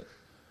filled it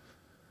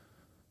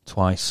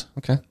twice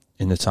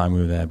in the time we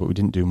were there, but we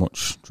didn't do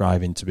much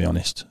driving, to be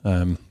honest.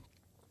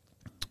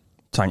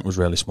 Tank was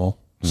really small,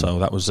 so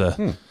that was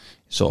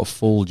sort of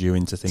fooled you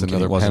into thinking it's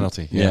another it wasn't.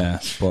 Penalty. Yeah,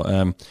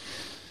 but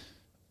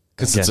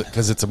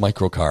because it's a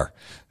micro car.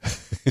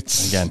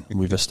 Again,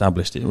 we've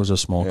established it was a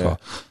small car.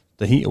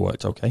 The heater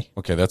worked okay.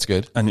 Okay, that's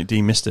good. And it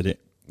demisted it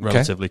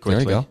relatively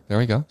quickly. There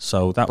we go.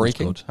 So that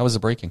braking? was good. How was the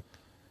braking?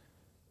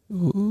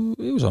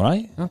 It was all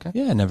right. Okay.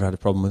 Yeah, never had a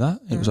problem with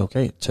that. It was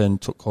okay. It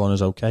took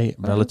corners okay.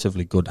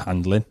 Relatively good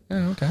handling.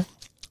 Yeah, okay.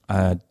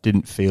 I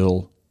didn't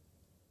feel...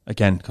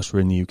 Again, because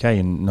we're in the UK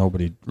and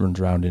nobody runs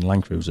around in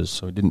Land Cruisers,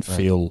 so it didn't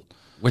feel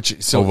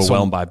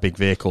overwhelmed by big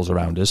vehicles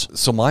around us.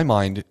 So my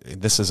mind,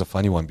 this is a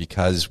funny one,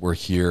 because we're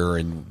here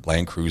and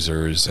Land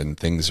Cruisers and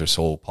things are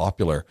so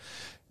popular,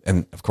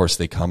 and of course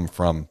they come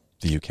from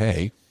the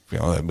UK.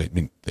 I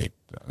mean, they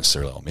not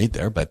necessarily all made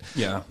there, but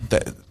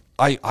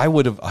I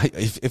would have,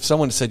 if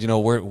someone said,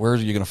 where are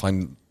you going to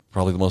find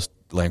probably the most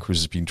Land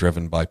Cruisers being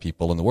driven by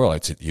people in the world?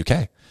 I'd say the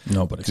UK.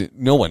 Nobody.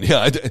 No one.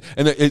 Yeah.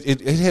 And it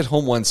hit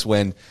home once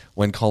when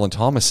Colin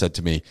Thomas said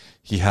to me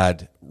he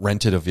had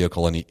rented a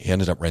vehicle and he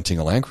ended up renting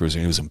a Land Cruiser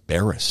and he was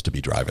embarrassed to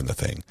be driving the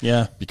thing.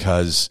 Yeah.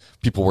 Because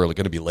people were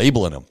going to be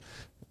labeling him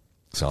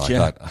So I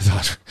Yeah.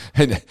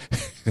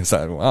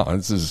 thought, wow,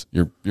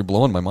 you're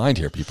blowing my mind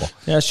here, people.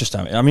 Yeah, it's just.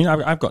 I mean,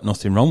 I've got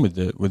nothing wrong with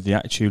the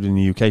attitude in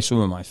the UK. Some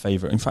of my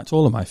favourite, in fact,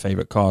 all of my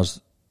favourite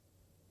cars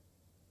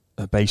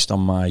are based on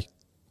my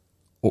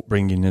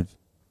upbringing of,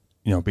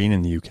 being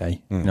in the UK.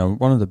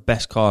 One of the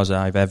best cars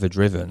I've ever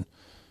driven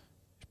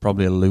is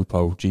probably a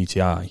Lupo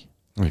GTI.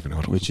 I don't even know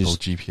what which a is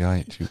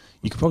GPI.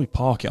 You could probably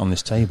park it on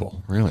this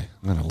table. Really?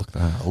 I'm going to look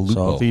that. A So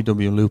Lupo. a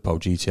VW Lupo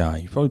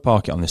GTI, you probably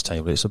park it on this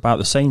table. It's about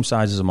the same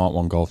size as a Mark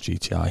 1 Golf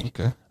GTI.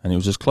 Okay. And it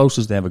was as close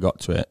as they ever got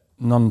to it.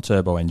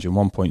 Non-turbo engine,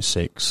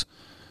 1.6.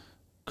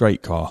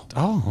 Great car.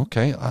 Oh,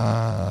 okay.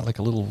 Like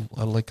a little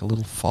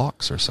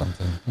Fox or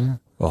something. Yeah.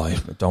 Well,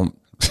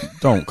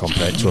 don't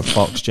compare it to a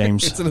Fox,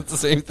 James. Isn't it the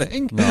same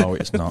thing? No,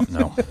 it's not.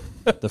 No,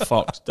 the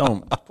Fox.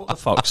 Don't put the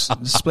Fox.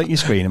 Split your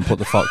screen and put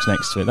the Fox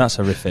next to it. That's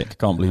horrific. I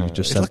can't believe you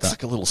just It said looks that.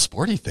 like a little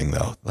sporty thing,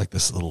 though, like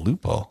this little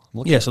Lupo.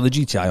 Yeah, so the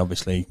GTI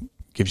obviously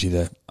gives you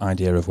the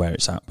idea of where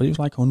it's at, but it was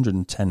like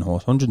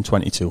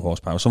 122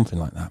 horsepower, something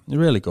like that.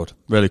 Really good,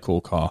 really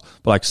cool car.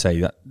 But like I say,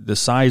 that the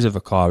size of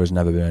a car has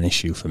never been an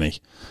issue for me.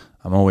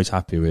 I'm always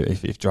happy with it.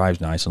 If it drives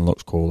nice and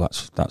looks cool,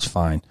 that's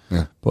fine.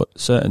 Yeah. But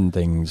certain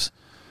things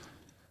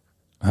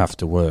have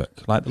to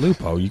work. Like the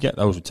Lupo, you get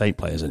those with tape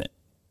players in it.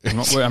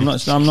 I'm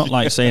not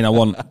like saying I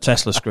want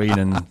Tesla screen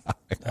and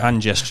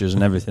hand gestures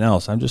and everything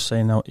else. I'm just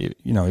saying, no,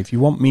 if you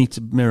want me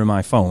to mirror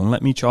my phone,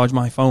 let me charge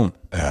my phone.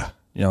 Yeah.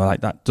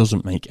 Like that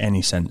doesn't make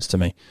any sense to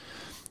me.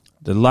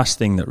 The last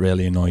thing that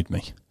really annoyed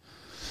me.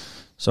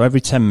 So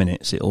every 10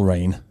 minutes it'll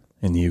rain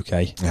in the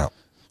UK. Yeah.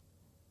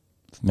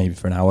 Maybe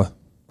for an hour.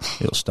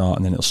 It'll start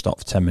and then it'll stop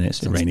for 10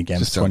 minutes. It'll rain again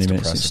for 20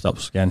 minutes. Depressing. It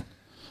stops again.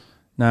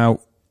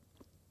 Now,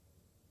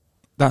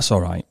 that's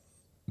all right.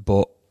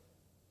 But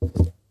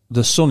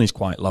the sun is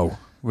quite low.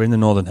 We're in the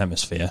northern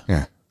hemisphere.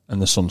 Yeah.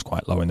 And the sun's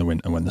quite low in the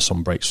winter when the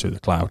sun breaks through the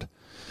cloud.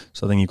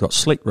 So then you've got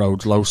slick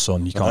roads, low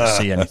sun, you can't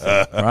see anything,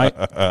 right?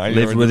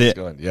 Lived with it,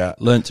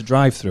 learned to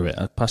drive through it.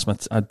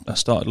 I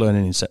started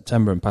learning in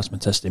September and passed my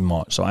test in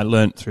March. So I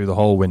learned through the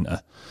whole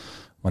winter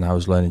when I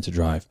was learning to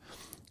drive.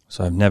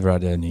 So I've never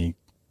had any,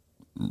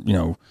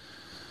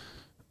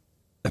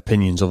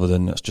 opinions other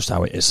than that's just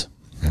how it is.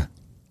 Yeah.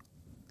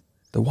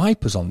 The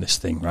wipers on this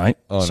thing, right?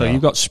 Oh, so no.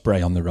 you've got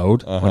spray on the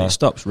road. When it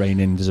stops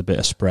raining, there's a bit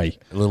of spray.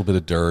 A little bit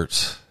of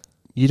dirt.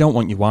 You don't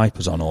want your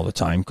wipers on all the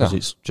time because No.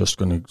 it's just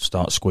going to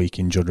start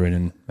squeaking, juddering,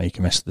 and make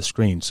a mess of the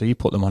screen. So you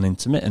put them on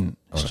intermittent.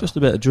 It's just a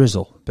bit of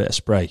drizzle, a bit of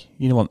spray.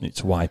 You don't want it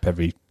to wipe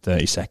every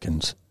 30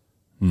 seconds.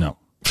 No.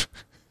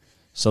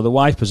 So the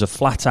wipers are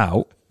flat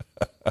out,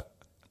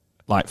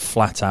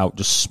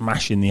 just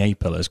smashing the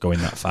A-pillars going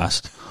that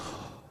fast.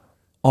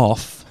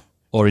 Off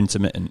or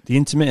intermittent. The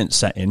intermittent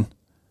setting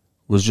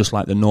was just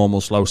like the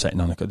normal slow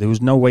setting on it. There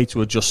was no way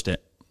to adjust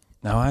it.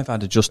 Now, I've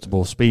had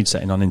adjustable speed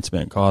setting on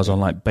intermittent cars on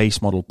like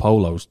base model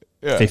Polos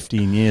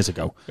 15 years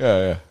ago.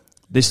 Yeah.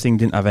 This thing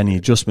didn't have any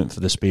adjustment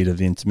for the speed of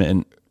the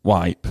intermittent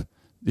wipe.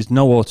 There's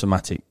no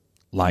automatic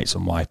lights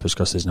and wipers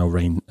because there's no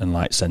rain and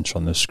light sensor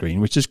on the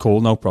screen, which is cool,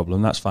 no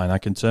problem. That's fine. I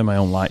can turn my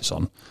own lights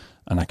on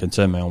and I can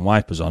turn my own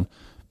wipers on,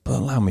 but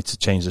allow me to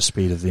change the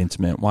speed of the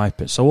intermittent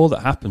wiper. So all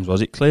that happens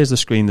was it clears the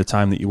screen the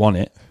time that you want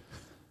it,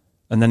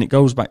 and then it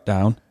goes back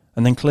down,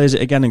 and then clears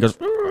it again and goes,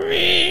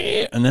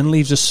 and then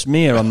leaves a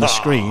smear on the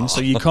screen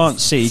so you can't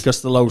see because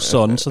of the low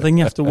sun. So then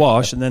you have to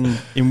wash, and then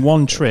in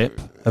one trip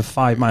of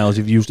 5 miles,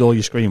 you've used all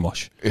your screen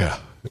wash. Yeah.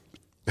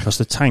 Because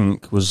the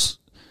tank was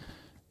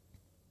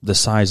the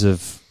size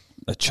of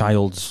a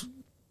child's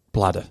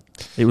bladder.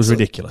 It was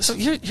ridiculous. So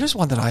here's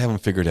one that I haven't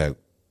figured out.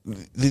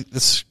 The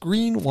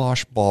screen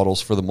wash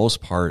bottles, for the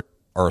most part,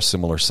 are a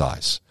similar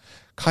size.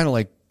 Kind of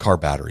like car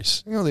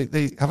batteries.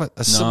 They have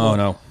a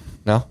similar...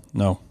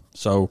 No?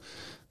 So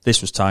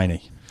this was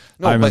tiny.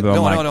 No, I remember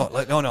no.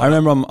 I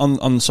remember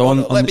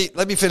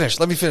Let me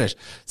finish.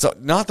 So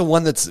not the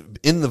one that's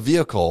in the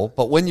vehicle,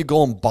 but when you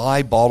go and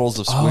buy bottles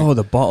of screen. Oh,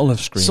 the bottle of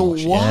screen So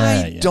wash.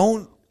 why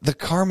don't the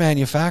car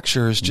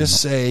manufacturers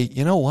just say,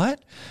 you know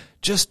what?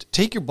 Just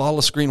take your bottle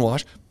of screen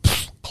wash,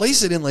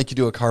 place it in like you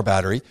do a car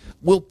battery.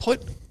 We'll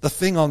put the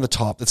thing on the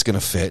top that's going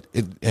to fit.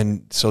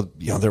 And so,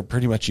 they're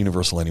pretty much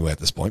universal anyway at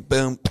this point.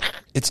 Boom,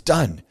 it's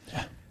done.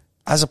 Yeah.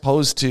 As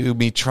opposed to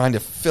me trying to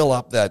fill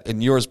up that,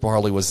 and yours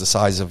probably was the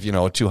size of,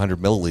 200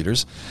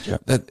 milliliters.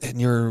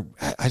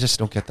 Yep. I just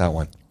don't get that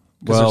one.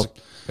 Well,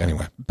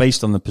 anyway.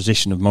 Based on the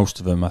position of most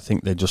of them, I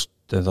think they're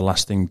the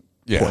last thing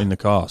put in the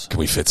cars. Can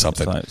we fit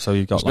something? So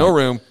you've got no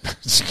room.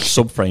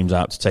 subframes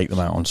out to take them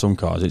out on some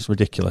cars. It's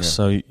ridiculous. Yeah.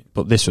 So,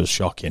 but this was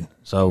shocking.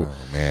 So,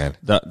 man,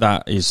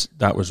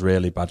 that was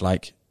really bad.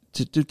 Like,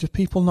 do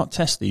people not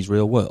test these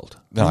real world?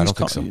 No, I don't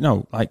think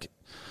so.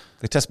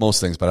 They test most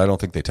things, but I don't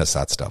think they test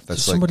that stuff.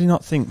 That's does somebody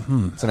not think,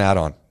 it's an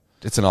add-on.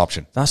 It's an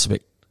option. That's a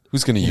bit.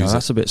 Who's going to use it?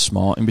 That's a bit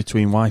smart. In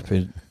between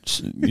wiping,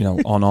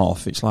 on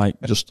off, it's like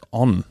just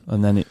on,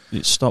 and then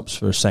it stops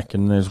for a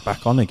second and it's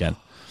back on again.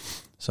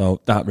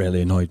 So that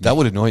really annoyed me. That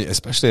would annoy you,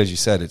 especially as you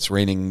said, it's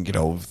raining,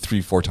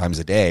 3-4 times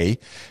a day.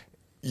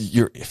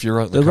 If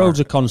you're out in the car, roads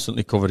are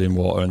constantly covered in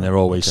water and they're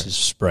always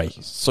spray.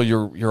 So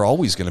you're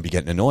always going to be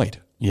getting annoyed.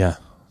 Yeah.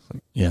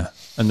 Yeah,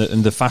 and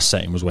the fast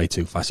setting was way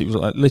too fast. It was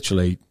like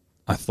literally,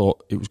 I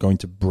thought it was going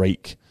to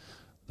break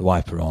the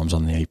wiper arms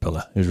on the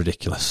A-pillar. It was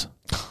ridiculous.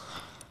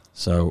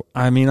 So,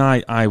 I mean,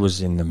 I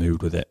was in the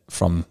mood with it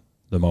from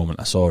the moment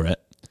I saw it,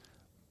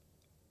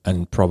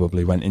 and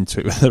probably went into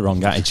it with the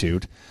wrong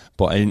attitude.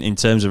 But in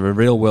terms of a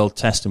real world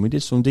test, and we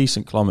did some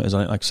decent kilometres.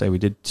 Like I say, we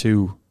did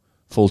 2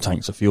 full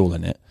tanks of fuel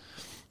in it.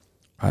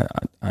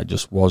 I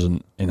just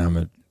wasn't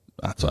enamoured.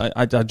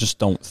 I just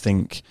don't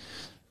think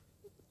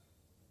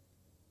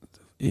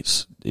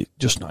it's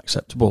just not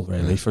acceptable,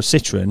 really, for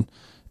Citroën,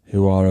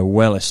 who are a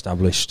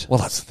well-established... Well,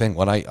 that's the thing.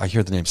 When I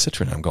hear the name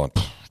Citroën, I'm going,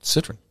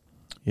 Citroën.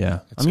 Yeah.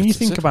 I mean, you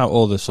think about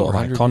all the sort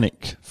of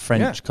iconic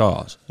French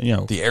cars, you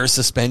know. The air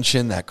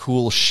suspension, that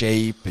cool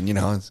shape, and, you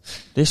know...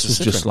 This was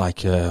just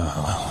like,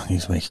 I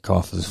need to make a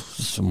car for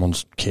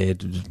someone's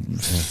kid.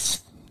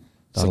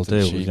 That'll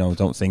do. Cheap. You know,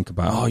 don't think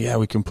about,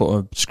 we can put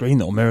a screen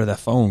that'll mirror their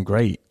phone.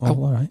 Great.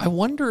 Well, all right. I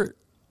wonder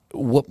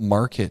what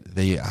market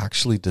they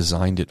actually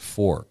designed it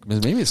for. I mean,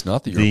 maybe it's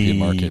not the European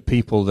market.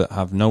 People that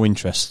have no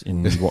interest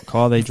in what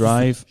car they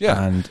drive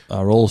and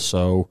are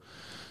also...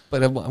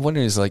 But I'm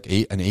wondering, is like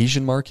an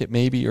Asian market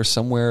maybe, or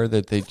somewhere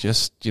that they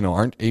just, you know,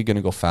 aren't A, going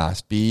to go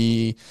fast,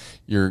 B,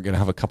 you're going to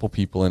have a couple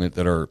people in it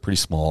that are pretty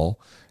small.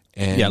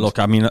 And yeah, look,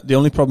 I mean, the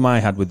only problem I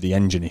had with the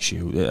engine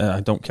issue, I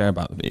don't care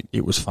about it.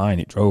 It was fine.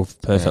 It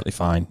drove perfectly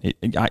fine.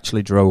 It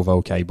actually drove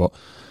okay, but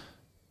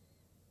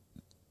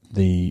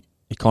the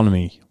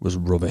economy was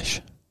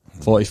rubbish.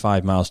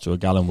 45 miles to a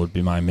gallon would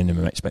be my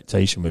minimum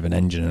expectation with an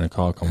engine and a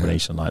car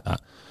combination like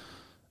that.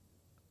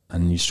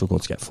 And you struggle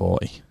to get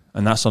 40.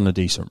 And that's on a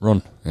decent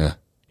run. Yeah.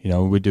 You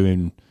know, we're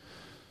doing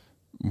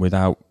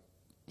without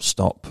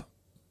stop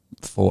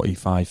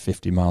 45,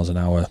 50 miles an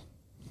hour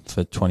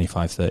for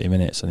 25, 30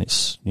 minutes. And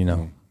it's, you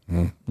know,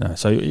 no.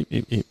 So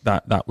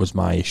that was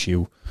my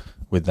issue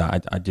with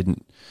that. I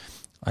didn't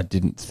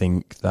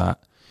think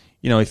that,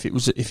 you know,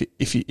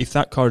 if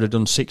that car had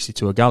done 60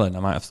 to a gallon,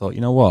 I might have thought,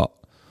 you know what?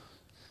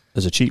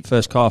 As a cheap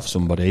first car for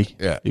somebody,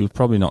 he was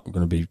probably not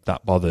going to be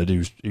that bothered.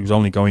 He was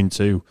only going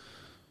to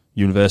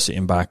university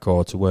and back,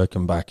 or to work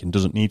and back, and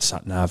doesn't need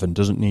sat nav and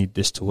doesn't need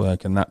this to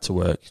work and that to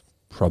work.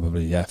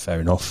 Probably, fair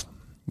enough.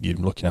 You're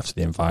looking after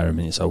the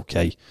environment, it's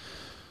okay.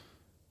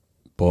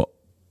 But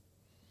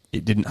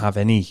it didn't have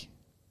any.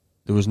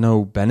 There was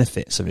no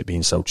benefits of it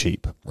being so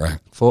cheap. Right.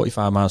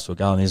 45 miles to a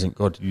gallon isn't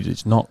good.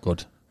 It's not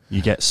good.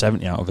 You get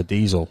 70 out of a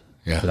diesel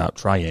without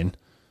trying.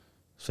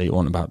 So you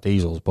want about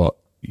diesels, but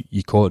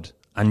you could,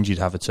 and you'd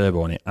have a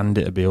turbo on it, and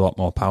it'd be a lot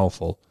more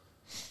powerful.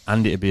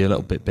 And it'd be a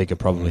little bit bigger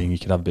probably, and you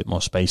could have a bit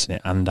more space in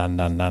it, and. Yeah.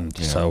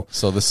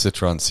 So the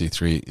Citroën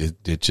C3,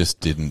 it just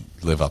didn't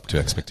live up to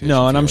expectations.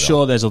 No, and I'm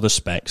sure there's other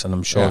specs, and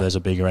I'm sure there's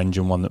a bigger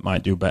engine one that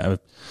might do better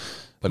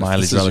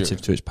mileage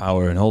relative to its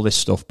power and all this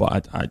stuff.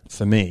 But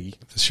for me...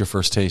 If this is your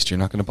first taste, you're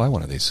not going to buy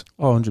one of these.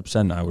 Oh,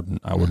 100%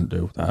 I wouldn't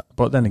do that.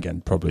 But then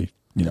again, probably,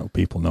 you know,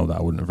 people know that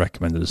I wouldn't have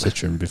recommended a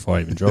Citroën before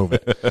I even drove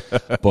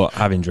it. But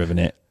having driven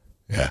it,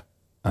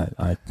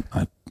 I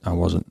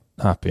wasn't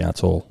happy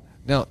at all.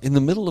 Now, in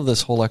the middle of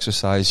this whole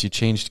exercise, you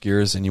changed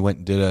gears and you went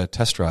and did a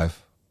test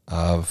drive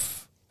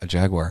of a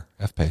Jaguar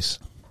F-Pace.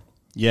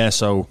 Yeah,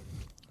 so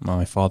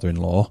my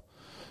father-in-law,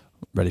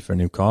 ready for a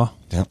new car.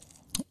 Yeah.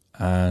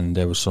 And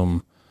there was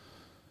some,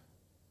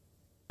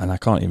 and I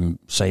can't even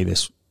say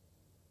this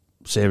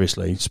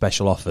seriously,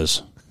 special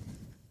offers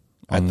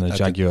on the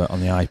Jaguar, on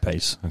the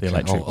I-Pace, the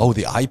electric. Oh,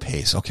 the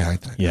I-Pace. Okay.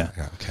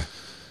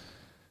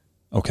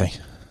 Okay.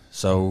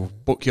 So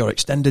book your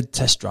extended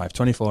test drive,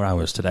 24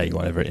 hours today,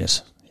 whatever it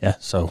is. Yeah,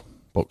 so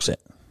books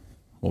it.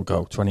 We'll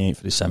go. 28th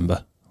of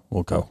December,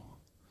 we'll go.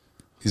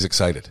 He's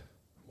excited.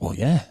 Well,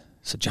 yeah.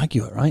 It's a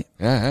Jaguar, right?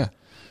 Yeah.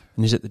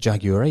 And is it the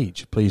Jaguar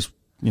age? Please,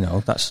 you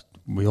know,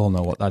 we all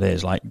know what that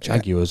is. Like,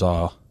 Jaguars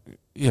are...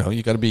 You know,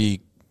 you got to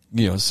be,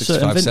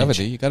 65,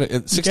 70. You got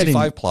to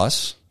 65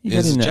 plus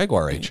is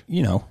Jaguar age.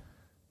 You know,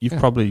 you've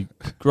probably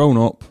grown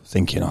up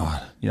thinking,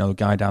 the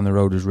guy down the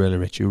road is really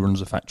rich who runs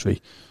the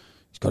factory.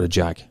 He's got a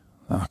Jag.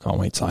 I can't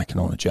wait till I can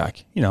own a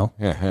Jag. You know,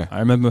 I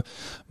remember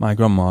my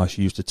grandma,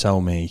 she used to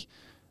tell me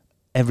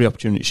every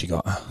opportunity she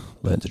got,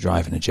 learn to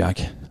drive in a Jag.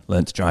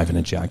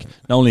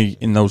 Not only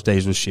in those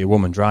days was she a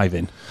woman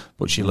driving,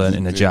 but she learned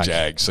in a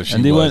Jag. So she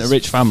and they weren't a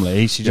rich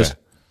family. She just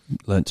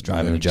learned to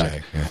drive in a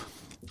Jag.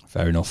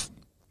 Fair enough.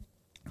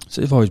 So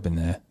they've always been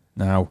there.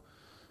 Now,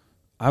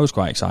 I was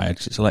quite excited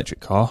because it's an electric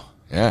car.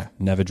 Yeah.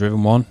 Never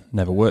driven one,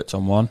 never worked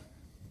on one.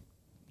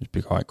 It'd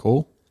be quite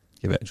cool.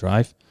 Give it a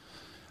drive.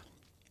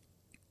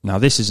 Now,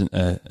 this isn't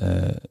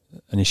an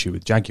issue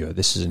with Jaguar.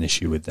 This is an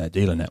issue with their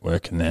dealer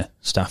network and their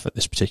staff at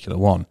this particular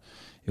one.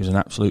 It was an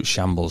absolute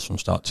shambles from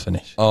start to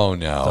finish. Oh,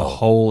 no. The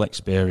whole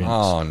experience.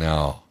 Oh,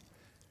 no.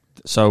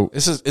 So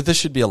this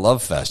should be a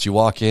love fest. You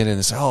walk in and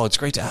it's, it's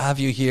great to have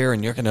you here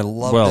and you're going to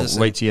love this.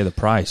 Well, wait to hear the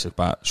price. It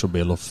should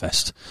be a love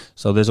fest.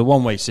 So there's a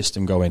one-way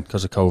system going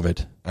because of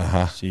COVID.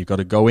 So you've got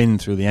to go in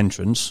through the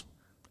entrance,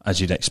 as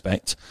you'd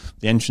expect.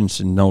 The entrance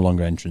is no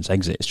longer entrance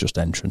exit, it's just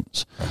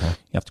entrance. You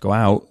have to go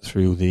out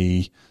through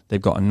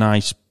they've got a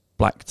nice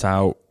blacked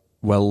out,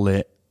 well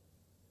lit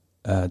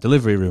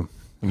delivery room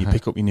When you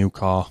pick up your new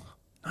car,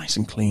 nice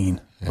and clean,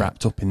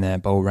 wrapped up in there,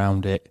 bow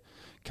round it,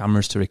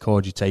 cameras to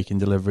record you taking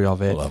delivery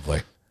of it.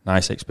 Lovely.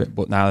 Nice experience.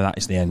 But now that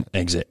is the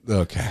exit.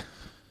 Okay.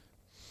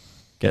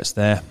 Gets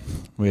there,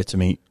 we're here to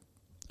meet,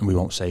 and we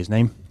won't say his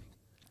name.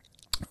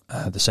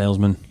 The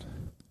salesman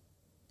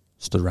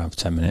stood around for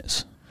 10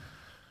 minutes.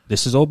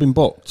 This has all been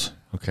booked.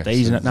 Okay.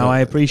 Days now, I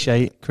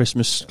appreciate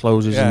Christmas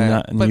closes and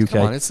that in the UK.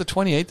 Come on, it's the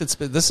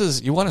 28th. This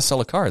is, you want to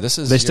sell a car. This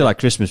is. They still had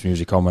Christmas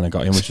music on when I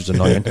got in, which was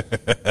annoying.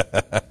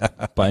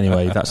 But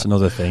anyway, that's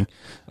another thing.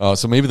 Oh,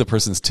 so maybe the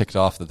person's ticked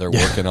off that they're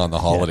working on the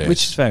holidays. Yeah,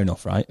 which is fair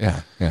enough, right?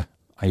 Yeah.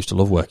 I used to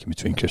love working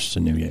between Christmas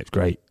and New Year. It's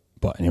great.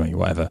 But anyway,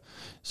 whatever.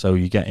 So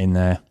you get in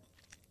there,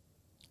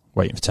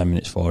 waiting for 10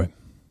 minutes for him.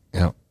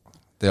 Yeah.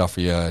 They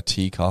offer you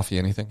tea, coffee,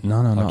 anything?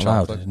 No, Hot not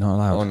chocolate? allowed. Not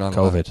allowed. Oh, not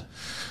COVID.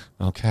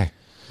 allowed. Okay.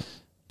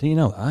 Do you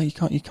know that? You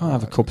can't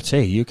have a cup of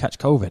tea. You catch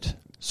COVID.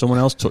 Someone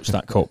else touched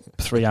that cup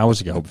 3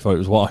 hours ago before it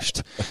was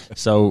washed.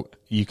 So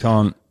you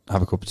can't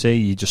have a cup of tea.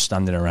 You're just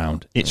standing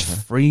around. It's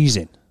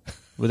freezing.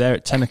 We're there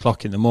at 10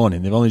 o'clock in the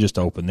morning. They've only just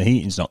opened. The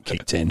heating's not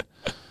kicked in.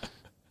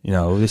 You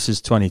know, this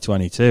is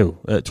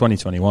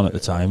 2021 at the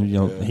time. You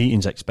know,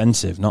 heating's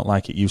expensive, not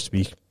like it used to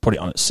be. Put it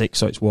on at 6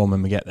 so it's warm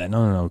when we get there.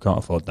 No, we can't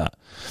afford that.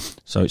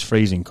 So it's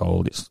freezing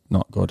cold. It's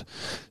not good.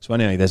 So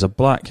anyway, there's a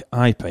black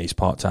I-Pace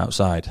parked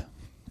outside,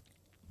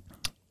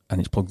 and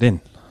it's plugged in.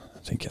 I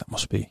think that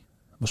must be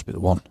the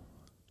one.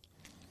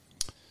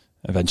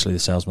 Eventually, the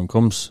salesman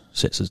comes,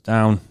 sits us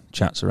down,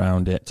 chats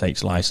around it,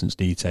 takes license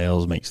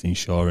details, makes the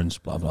insurance,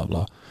 blah blah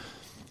blah.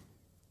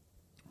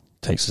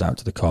 Takes us out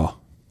to the car.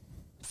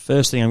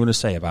 First thing I'm going to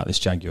say about this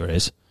Jaguar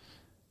is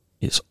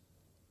it's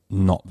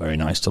not very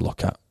nice to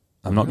look at.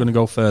 I'm not going to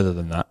go further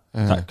than that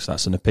because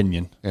that's an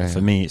opinion. For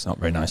me, it's not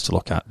very nice to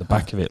look at. The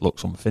back of it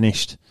looks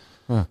unfinished,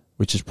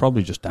 which is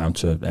probably just down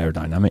to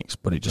aerodynamics,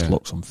 but it just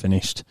looks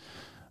unfinished.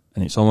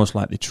 And it's almost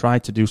like they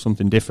tried to do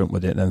something different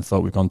with it, then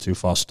thought we've gone too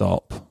far,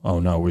 stop. Oh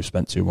no, we've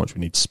spent too much,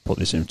 we need to put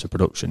this into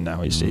production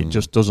now. It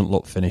just doesn't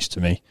look finished to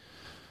me.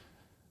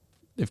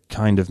 They've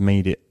kind of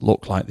made it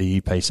look like the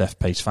E-Pace,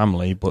 F-Pace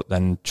family, but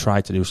then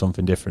tried to do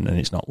something different and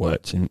it's not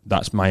worked. And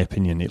that's my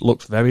opinion. It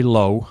looks very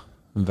low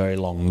and very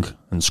long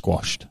and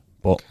squashed.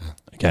 But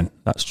again,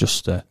 that's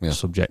just a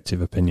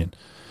subjective opinion.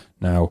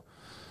 Now,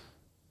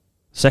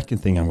 second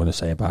thing I'm going to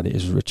say about it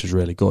is, which is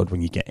really good,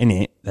 when you get in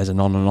it, there's an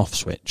on and off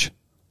switch.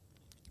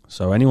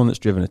 So anyone that's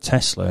driven a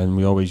Tesla, and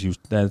we always use,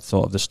 they're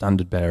sort of the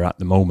standard bearer at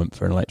the moment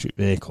for an electric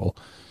vehicle,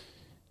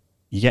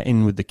 you get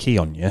in with the key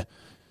on you,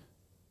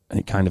 and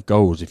it kind of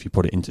goes if you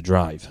put it into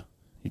drive.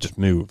 It just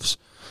moves.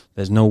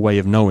 There's no way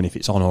of knowing if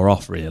it's on or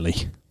off, really.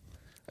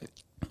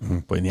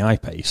 But in the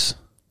I-Pace,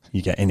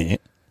 you get in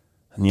it,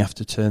 and you have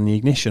to turn the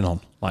ignition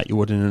on, like you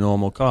would in a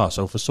normal car.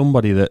 So for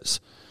somebody that's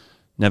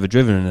never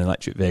driven an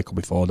electric vehicle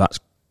before, that's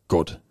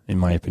good. In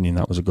my opinion,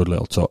 that was a good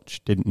little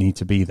touch. Didn't need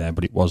to be there,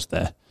 but it was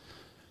there.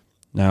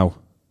 Now,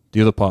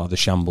 the other part of the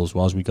shambles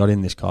was we got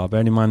in this car.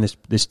 Bearing in mind,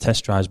 this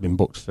test drive's been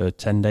booked for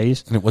 10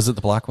 days. And was it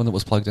the black one that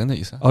was plugged in that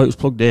you said? Oh, it was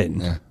plugged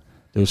in. Yeah.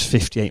 There was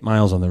 58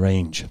 miles on the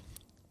range.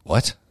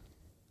 What?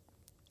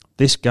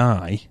 This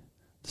guy,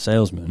 the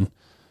salesman,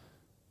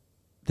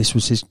 this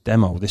was his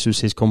demo. This was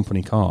his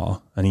company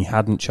car, and he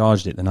hadn't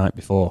charged it the night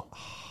before,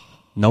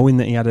 knowing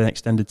that he had an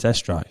extended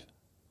test drive.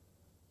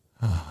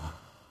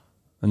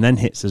 And then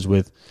hits us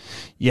with,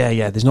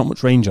 there's not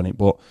much range on it,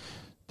 but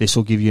this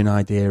will give you an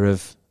idea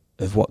of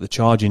what the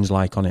charging's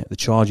like on it, the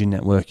charging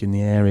network in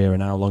the area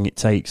and how long it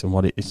takes and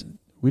what it is.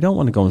 We don't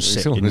want to go and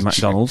sit in the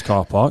McDonald's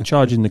car park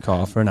charging the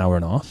car for an hour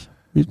and a half.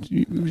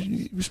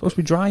 We're supposed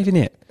to be driving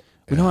it.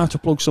 We don't have to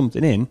plug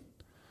something in.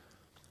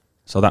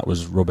 So that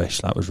was rubbish.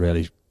 That was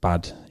really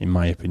bad, in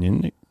my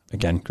opinion.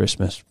 Again,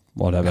 Christmas,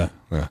 whatever.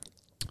 Yeah.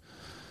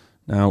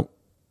 Now,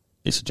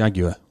 it's a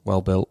Jaguar,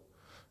 well built.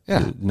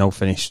 Yeah. No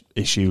finish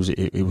issues.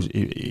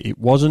 It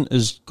wasn't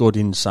as good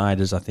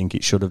inside as I think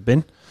it should have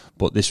been,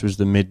 but this was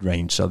the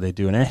mid-range. So they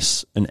do an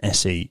S, an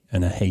SE,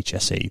 and a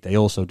HSE. They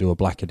also do a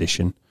black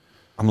edition.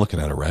 I'm looking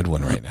at a red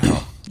one right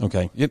now.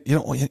 Okay. You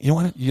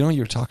know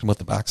you're talking about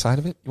the backside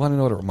of it? You want to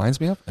know what it reminds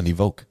me of? An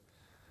Evoque.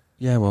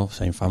 Yeah, well,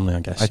 same family,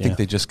 I guess. I think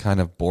they just kind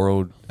of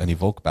borrowed an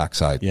Evoque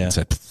backside and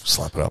said,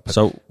 slap it up.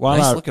 So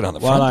while I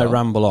front,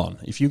 ramble on,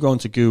 if you go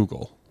onto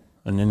Google,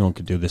 and anyone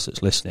can do this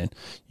that's listening,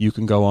 you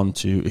can go on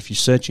to, if you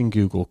search in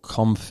Google,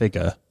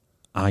 configure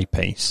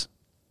I-Pace.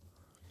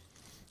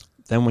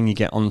 Then when you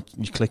get on,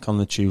 you click on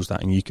the choose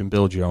that, and you can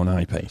build your own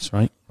I-Pace,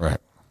 right? Right.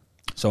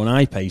 So an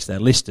I-Pace, they're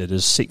listed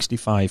as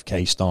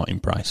 65k starting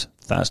price.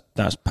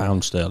 That's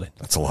pound sterling.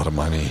 That's a lot of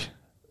money.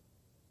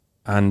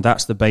 And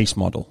that's the base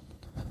model.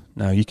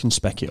 Now you can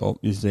spec it up.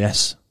 There's the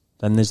S,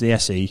 then there's the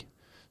SE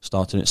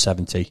starting at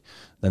 70,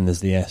 then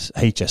there's the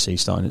HSE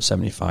starting at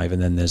 75,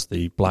 and then there's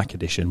the black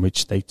edition,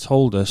 which they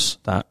told us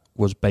that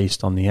was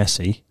based on the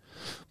SE,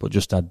 but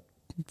just had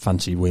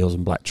fancy wheels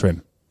and black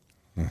trim.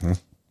 Mm-hmm.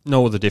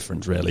 No other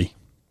difference, really.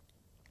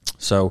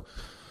 So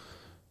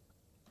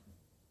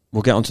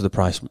we'll get onto the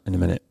price in a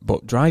minute,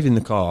 but driving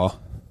the car,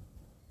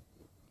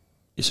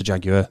 it's a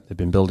Jaguar. They've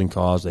been building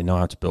cars. They know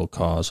how to build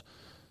cars.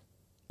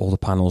 All the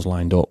panels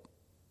lined up.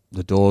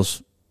 The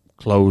doors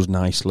closed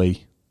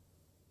nicely.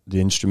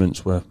 The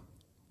instruments were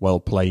well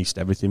placed.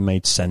 Everything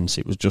made sense.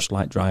 It was just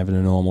like driving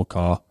a normal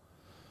car.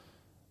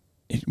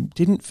 It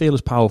didn't feel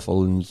as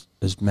powerful and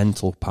as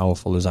mental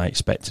powerful as I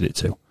expected it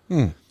to.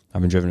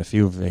 Having driven a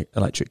few of the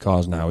electric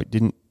cars now, it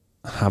didn't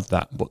have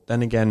that. But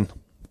then again,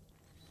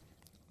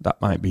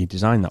 that might be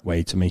designed that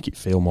way to make it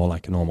feel more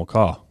like a normal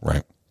car.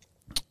 Right.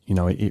 You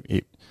know,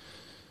 it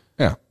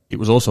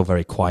was also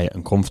very quiet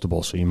and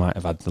comfortable, so you might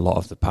have had a lot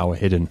of the power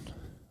hidden.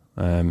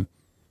 But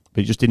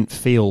it just didn't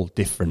feel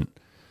different.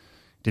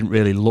 Didn't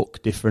really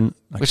look different.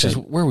 Which is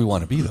where we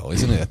want to be, though,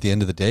 isn't it? At the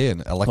end of the day,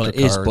 an electric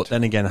car. It is, but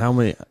then again, how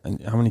many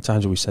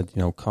times have we said,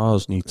 you know,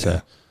 cars need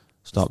to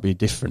start being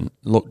different,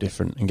 look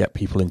different, and get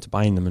people into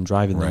buying them and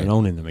driving them and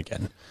owning them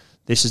again?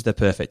 This is the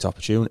perfect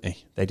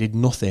opportunity. They did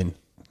nothing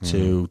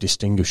to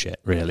distinguish it,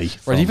 really.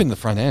 Right, even the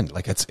front end.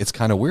 Like, it's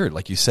kind of weird.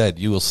 Like you said,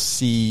 you will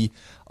see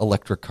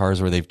electric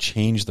cars where they've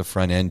changed the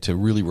front end to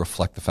really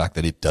reflect the fact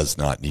that it does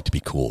not need to be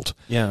cooled.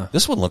 Yeah.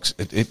 This one looks,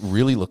 it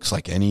really looks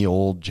like any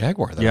old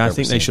Jaguar. I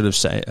think they should have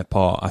set it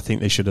apart. I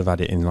think they should have had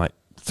it in like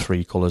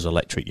 3 colours,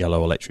 electric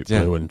yellow, electric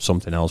blue, and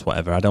something else,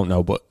 whatever. I don't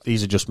know, but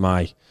these are just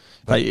my...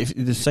 Like, if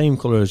the same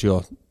colour as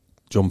your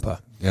jumper,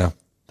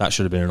 that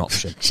should have been an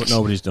option, but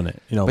nobody's done it.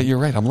 You know. But you're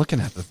right. I'm looking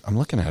at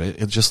it.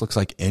 It just looks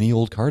like any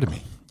old car to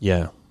me.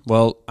 Yeah.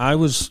 Well, I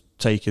was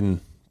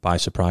taken by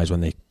surprise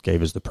when they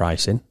gave us the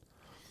pricing.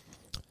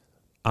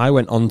 I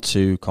went on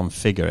to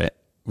configure it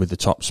with the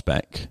top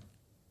spec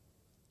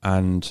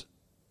and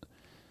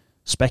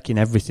specking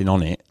everything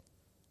on it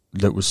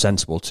that was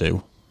sensible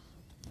to.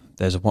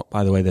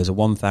 By the way, there's a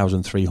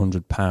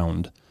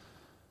 £1,300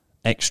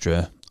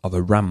 extra of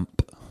a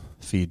ramp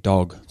for your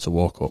dog to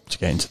walk up to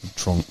get into the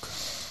trunk.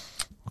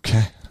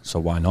 Okay. So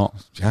why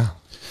not? Yeah.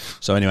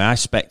 So anyway, I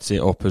spec'd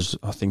it up as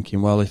I'm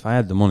thinking, well, if I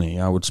had the money,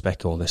 I would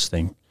spec all this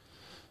thing.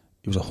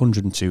 It was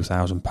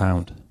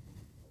 £102,000.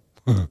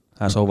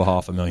 That's over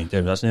 $500,000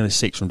 dirhams. That's nearly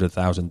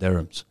 600,000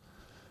 dirhams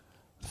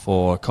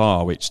for a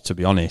car, which, to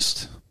be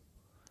honest,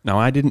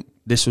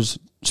 this was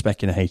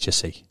spec'ing a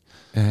HSE,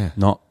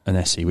 not an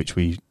SE, which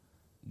we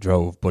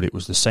drove, but it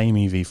was the same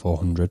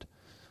EV400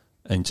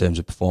 in terms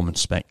of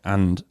performance spec,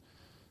 and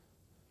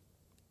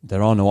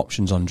there are no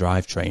options on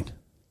drivetrain.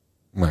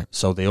 Right.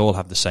 So they all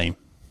have the same.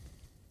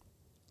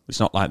 It's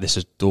not like this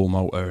is dual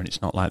motor, and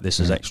it's not like this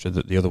is extra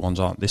that the other ones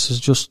aren't. This is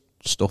just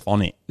stuff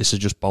on it. This is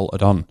just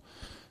bolted on.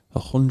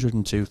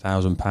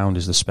 £102,000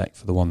 is the spec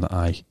for the one that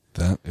I...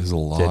 That is a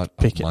lot of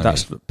money.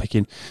 That's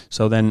picking.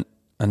 So then,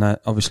 and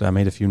obviously I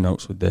made a few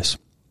notes with this.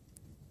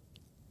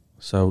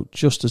 So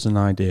just as an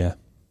idea,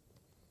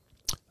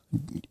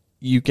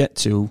 you get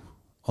to,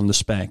 on the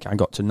spec, I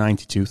got to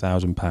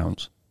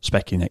 £92,000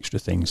 specking extra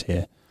things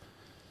here.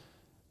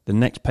 The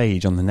next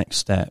page on the next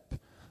step,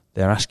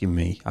 they're asking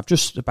me, I'm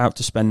just about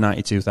to spend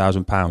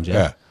 £92,000,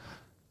 yeah?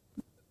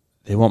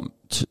 They want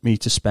me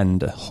to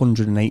spend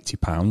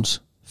 £180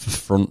 for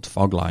front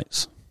fog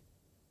lights.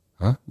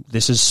 Huh?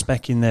 This is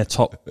specking their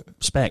top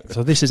spec.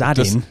 So this is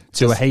adding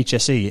to a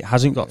HSE. It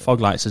hasn't got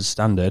fog lights as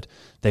standard.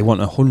 They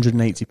want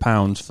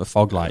 £180 for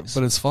fog lights.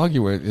 But it's foggy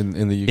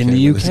in the UK. In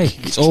the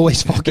UK, it's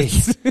always foggy.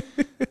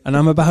 And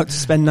I'm about to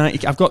spend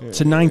 90. I've got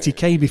to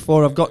 90k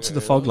before I've got to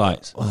the fog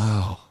lights.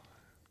 Wow.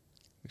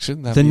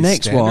 Shouldn't that the be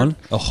next standard? one,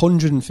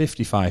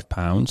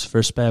 £155 for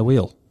a spare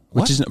wheel,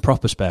 which isn't a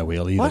proper spare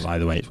wheel either, by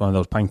the way. It's one of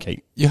those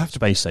pancake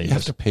space savers. You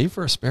have to pay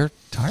for a spare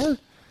tire?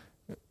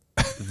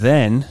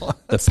 Then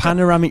the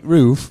panoramic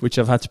roof, which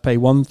I've had to pay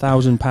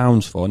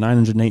 £1,000 for,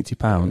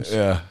 £980.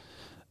 Yeah.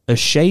 A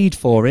shade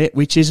for it,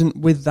 which isn't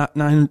with that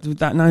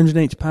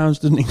 £980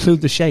 doesn't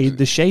include the shade.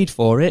 The shade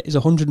for it is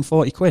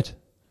 £140.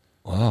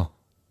 Wow.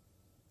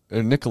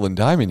 They're nickel and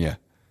diming you.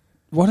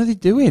 What are they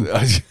doing?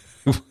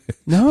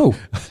 No.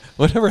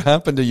 Whatever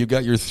happened to you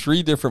got your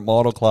 3 different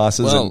model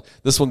classes, and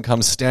this one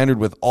comes standard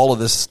with all of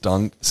this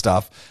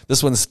stuff.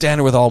 This one's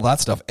standard with all that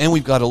stuff. And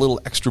we've got a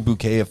little extra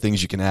bouquet of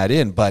things you can add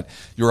in, but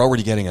you're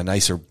already getting a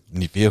nicer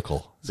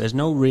vehicle. There's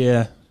no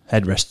rear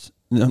headrest,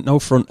 no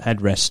front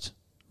headrest,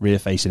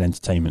 rear-facing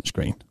entertainment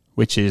screen,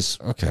 which is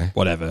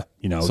whatever.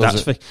 You know,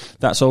 so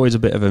that's always a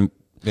bit of a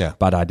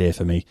bad idea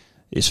for me.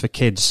 It's for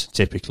kids,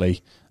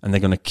 typically, and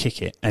they're going to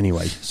kick it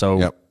anyway,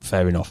 so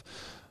fair enough.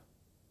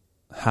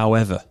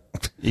 However,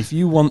 if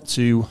you want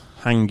to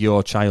hang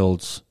your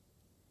child's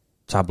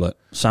tablet,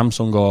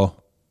 Samsung or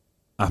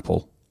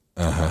Apple,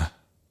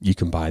 you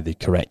can buy the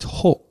correct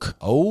hook,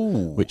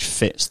 which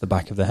fits the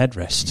back of the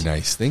headrest.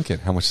 Nice thinking.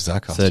 How much does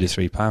that cost?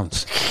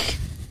 £33.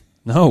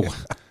 No,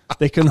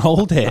 they can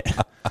hold it.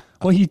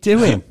 What are you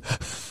doing?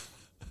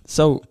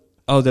 So,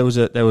 there was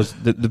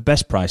the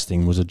best price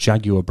thing was a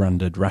Jaguar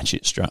branded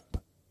ratchet strap,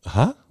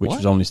 which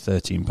was only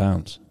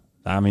 £13.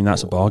 I mean,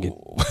 that's a bargain.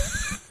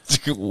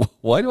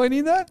 Why do I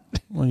need that?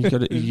 Well,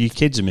 your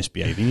kids are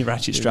misbehaving. You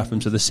ratchet strap them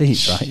to the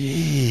seats, right?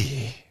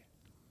 Gee.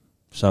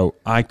 So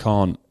I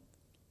can't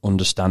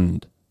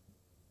understand.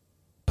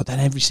 But then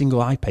every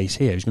single I-Pace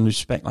here is going to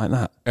spec like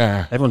that.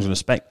 Yeah. Everyone's going to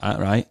spec that,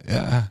 right?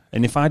 Yeah.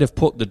 And if I'd have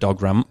put the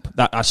dog ramp,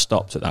 I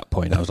stopped at that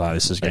point. I was like,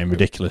 this is getting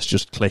ridiculous.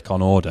 Just click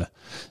on order.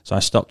 So I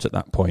stopped at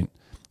that point.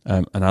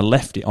 And I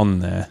left it on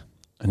there,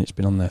 and it's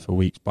been on there for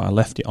weeks, but I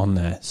left it on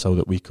there so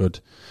that we could...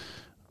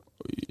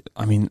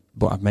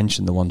 but I've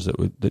mentioned the ones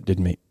that did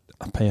me.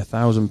 I pay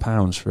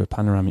 £1,000 for a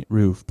panoramic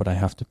roof, but I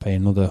have to pay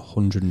another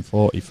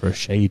 140 for a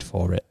shade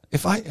for it.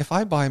 If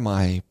I buy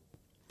my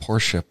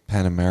Porsche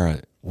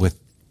Panamera with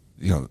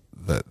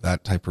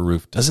that type of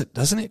roof,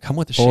 doesn't it come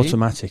with a shade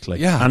automatically?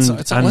 Yeah, and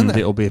it's all in there.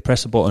 It'll be a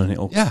press a button and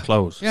it'll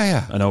close.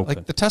 Yeah, and open.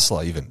 Like the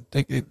Tesla, even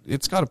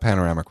it's got a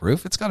panoramic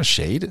roof. It's got a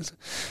shade.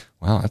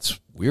 Wow, that's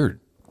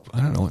weird. I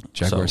don't know what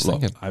Jaguar's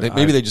thinking.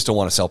 Maybe they just don't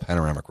want to sell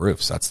panoramic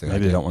roofs. That's the maybe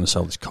idea. They don't want to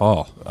sell this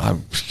car. Are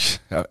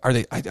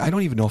they? I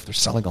don't even know if they're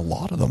selling a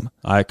lot of them.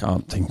 I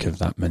can't think of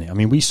that many. I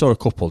mean, we saw a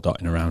couple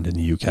dotting around in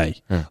the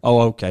UK. Yeah.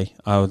 Oh, okay.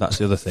 Oh, that's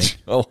the other thing.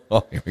 oh,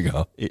 here we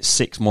go. It's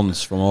 6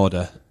 months from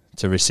order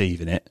to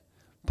receiving it,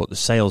 but the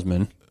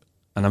salesman,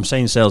 and I'm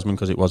saying salesman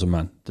because it was a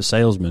man, the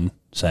salesman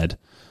said,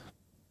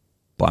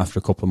 but after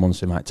a couple of months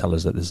they might tell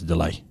us that there's a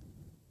delay.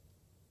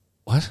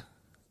 What?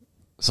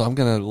 So I'm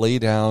going to lay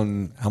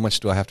down, how much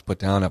do I have to put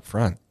down up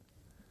front?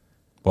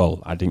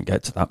 Well, I didn't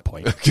get to that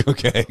point.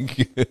 Okay.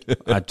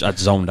 I'd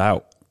zoned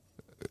out.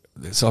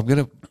 So I'm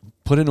going to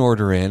put an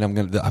order in.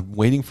 I'm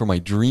waiting for my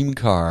dream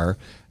car,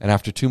 and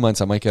after 2 months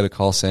I might get a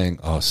call saying,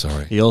 "Oh,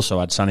 sorry." He also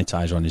had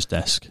sanitizer on his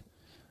desk,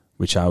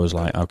 which I was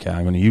like, "Okay,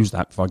 I'm going to use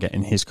that before I get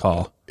in his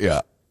car."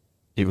 Yeah.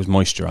 It was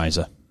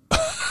moisturizer.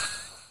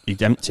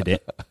 He'd emptied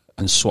it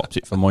and swapped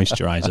it for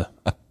moisturizer.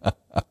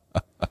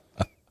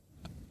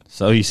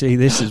 So you see,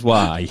 this is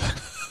why.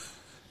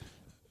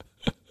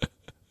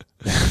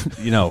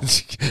 I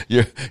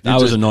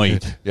was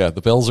annoyed. Yeah,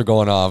 the bells are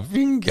going off.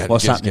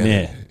 What's happening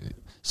here?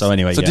 So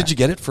anyway, did you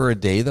get it for a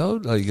day though?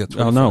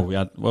 No.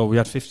 We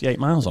had 58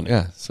 miles on it.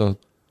 Yeah, so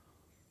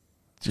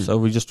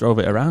we just drove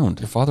it around.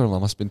 Your father-in-law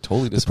must have been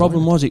totally disappointed. The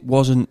problem was it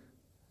wasn't.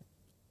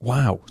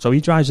 Wow. So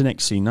he drives an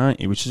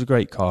XC90, which is a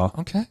great car.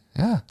 Okay.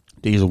 Yeah.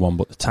 Diesel one,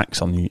 but the tax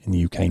in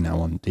the UK now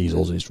on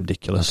diesels is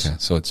ridiculous. Okay,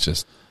 so it's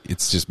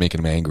just making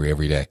him angry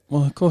every day.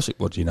 Well, of course it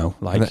would,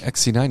 like and the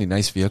XC90,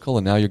 nice vehicle,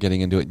 and now you're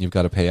getting into it and you've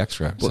got to pay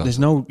extra. But there's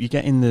all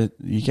the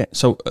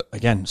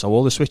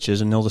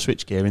switches and all the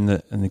switch gear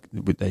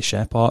with their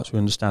share parts, we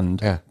understand.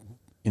 Yeah.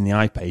 In the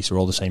I-Pace are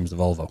all the same as the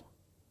Volvo.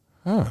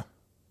 Oh.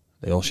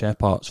 They all share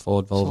parts,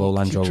 Ford, Volvo,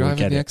 Land Rover, driving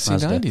get the it,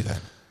 XC90 Mazda.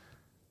 then.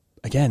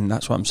 Again,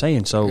 that's what I'm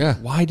saying. So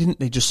why didn't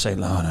they just say,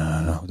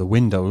 no, the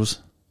windows,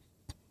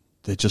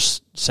 they're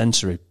just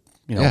sensory,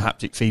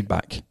 haptic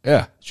feedback.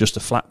 Yeah. It's just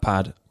a flat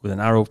pad with an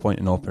arrow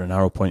pointing up and an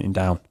arrow pointing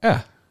down.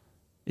 Yeah.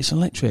 It's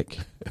electric.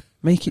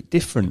 Make it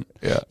different.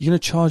 Yeah. You're going to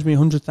charge me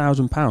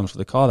 £100,000 for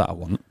the car that I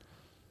want.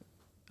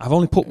 I've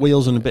only put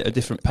wheels and a bit of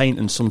different paint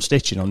and some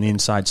stitching on the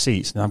inside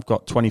seats, and I've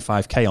got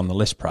 25k on the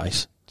list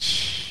price.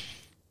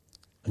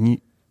 And you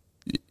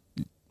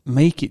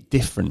make it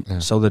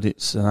different so that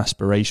it's an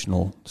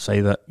aspirational.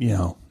 Say that,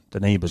 the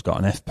neighbour's got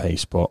an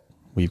F-Pace, but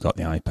we've got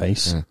the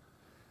I-Pace. Yeah.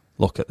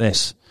 Look at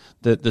this.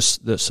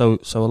 So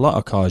a lot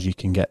of cars you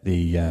can get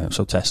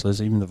so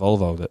Teslas, even the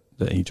Volvo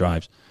that he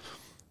drives,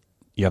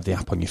 you have the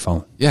app on your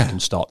phone. Yeah. You can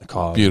start the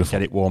car, beautiful,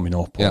 get it warming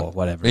up or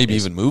whatever. Maybe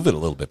even move it a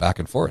little bit back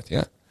and forth.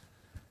 Yeah.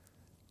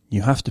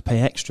 You have to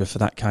pay extra for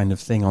that kind of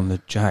thing on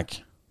the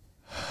Jag.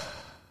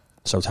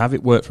 So to have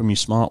it work from your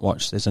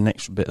smartwatch, there's an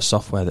extra bit of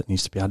software that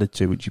needs to be added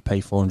to, which you pay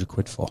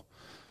 £400 for.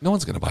 No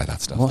one's going to buy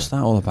that stuff. What's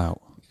that all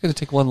about? You're going to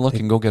take one look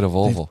and go get a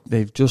Volvo.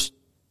 They've just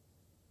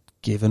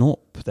given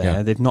up there.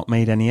 Yeah. They've not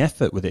made any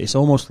effort with it. It's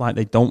almost like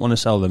they don't want to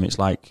sell them. It's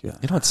like... You know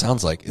what it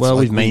sounds like? It's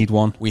we've made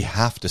one. We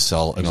have to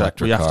sell an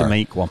electric car. We have to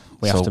make one.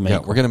 We're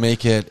going to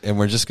make it, and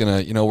we're just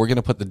going to, we're going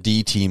to put the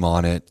D team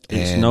on it.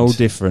 It's no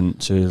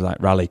different to like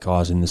rally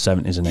cars in the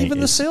 70s and 80s. Even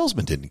the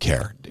salesman didn't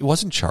care. It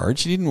wasn't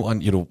charged. He didn't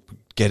want you to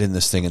get in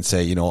this thing and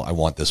say, I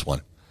want this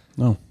one.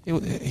 No.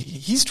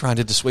 He's trying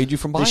to dissuade you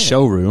from buying it. This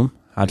showroom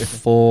had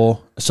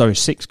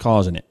 6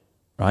 cars in it,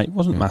 right? It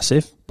wasn't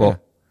massive,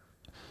 but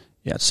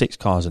it had 6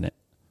 cars in it.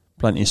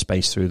 Plenty of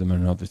space through them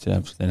and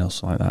everything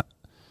else like that.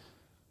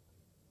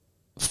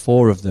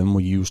 4 of them were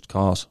used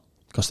cars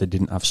because they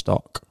didn't have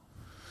stock.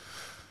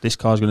 This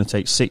car's going to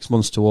take 6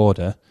 months to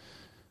order,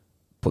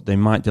 but they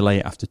might delay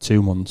it after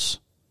 2 months.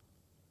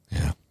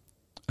 Yeah.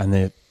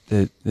 And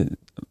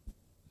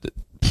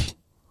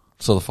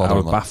so the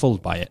father-in-law... I was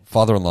baffled by it.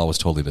 Father-in-law was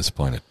totally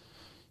disappointed.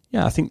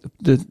 Yeah, I think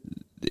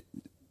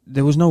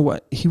there was no way...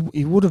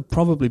 He would have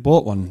probably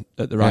bought one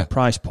at the right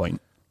price point.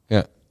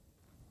 Yeah.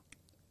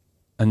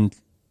 And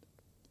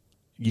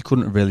you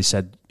couldn't have really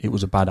said it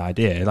was a bad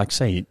idea. Like I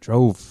say, it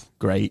drove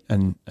great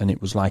and it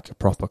was like a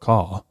proper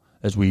car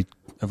as we've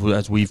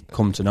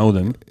come to know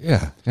them.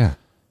 Yeah, yeah.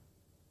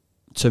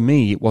 To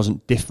me, it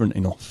wasn't different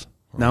enough.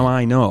 Right. Now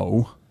I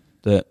know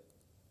that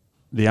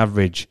the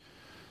average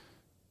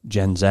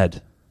Gen Z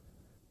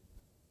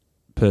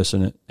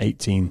person at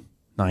 18,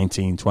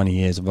 19, 20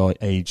 years of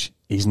age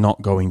is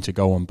not going to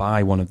go and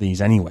buy one of these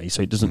anyway,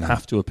 so it doesn't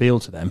have to appeal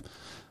to them.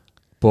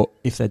 But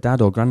if their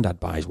dad or granddad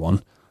buys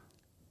one,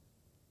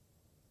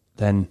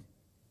 then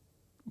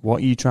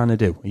what are you trying to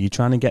do? Are you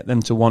trying to get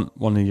them to want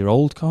one of your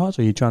old cars,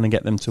 or are you trying to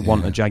get them to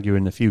want a Jaguar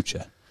in the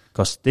future?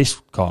 Because this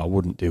car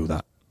wouldn't do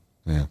that.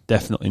 Yeah.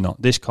 Definitely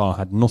not. This car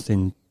had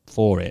nothing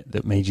for it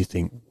that made you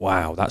think,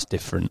 wow, that's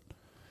different.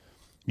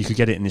 You could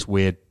get it in this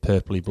weird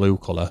purpley blue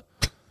colour,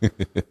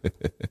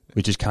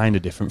 which is kind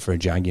of different for a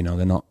Jag. You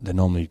know, they're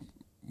normally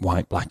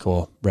white, black,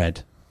 or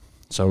red.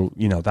 So,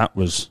 you know, that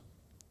was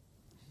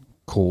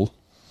cool,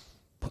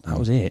 but that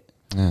was it.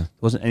 Yeah. There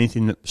wasn't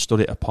anything that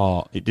stood it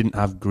apart. It didn't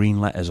have green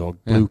letters or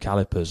blue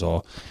calipers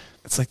or...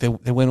 It's like they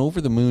went over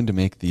the moon to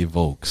make the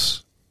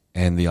Evokes,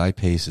 and the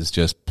I-Pace is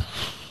just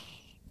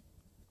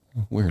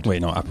weird.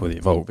 Wait, not happy with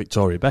the Evoque.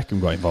 Victoria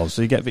Beckham got involved,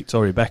 so you get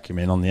Victoria Beckham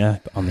in on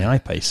the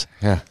I-Pace.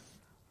 Yeah.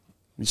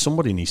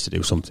 Somebody needs to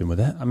do something with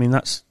it. I mean,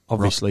 that's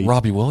obviously...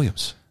 Robbie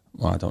Williams.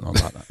 Well, I don't know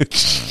about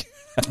that.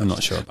 I'm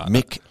not sure about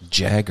Mick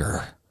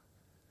Jagger.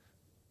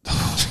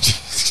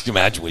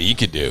 Imagine what he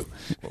could do.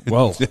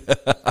 Well,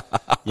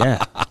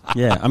 yeah.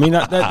 I mean,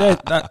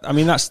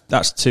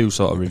 that's two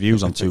sort of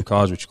reviews on two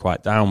cars, which are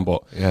quite down.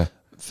 But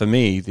for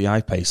me, the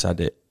I-Pace had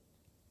it.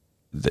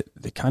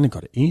 They kind of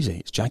got it easy.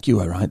 It's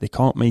Jaguar, right? They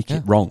can't make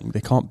it wrong.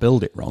 They can't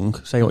build it wrong.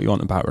 Say what you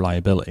want about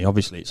reliability.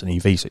 Obviously, it's an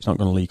EV, so it's not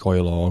going to leak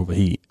oil or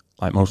overheat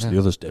like most of the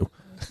others do.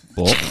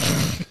 But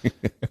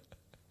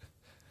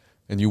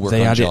and you work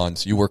on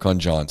John's. You work on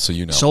John's, so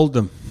you know. Sold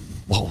them.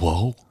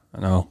 Whoa. I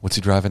know. What's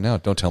he driving now?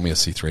 Don't tell me a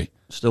C3.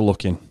 Still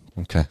looking.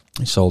 Okay.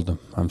 He sold them.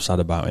 I'm sad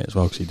about it as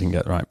well because he didn't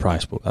get the right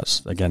price. But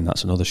that's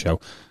another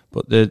show.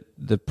 But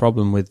the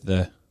problem with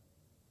the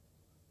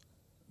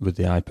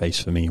I-Pace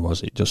for me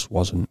was it just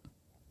wasn't.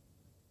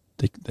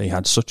 They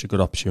had such a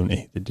good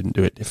opportunity. They didn't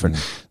do it different.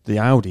 The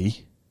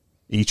Audi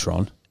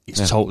e-tron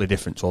is totally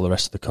different to all the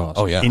rest of the cars.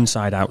 Oh yeah.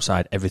 Inside,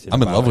 outside, everything.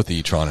 I'm in love with the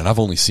e-tron, and I've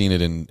only seen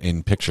it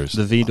in pictures.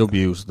 The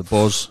VWs, the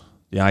Buzz,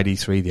 the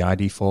ID3, the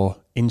ID4,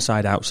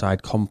 inside,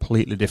 outside,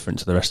 completely different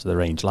to the rest of the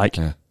range. Like,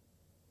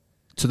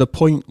 to the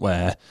point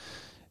where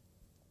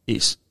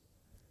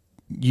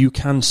you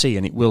can see,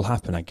 and it will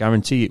happen, I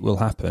guarantee it will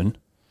happen,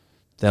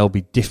 there'll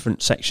be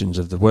different sections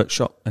of the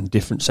workshop and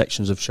different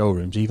sections of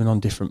showrooms, even on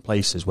different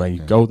places, where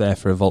you go there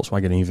for a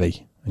Volkswagen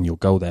EV, and you'll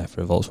go there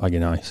for a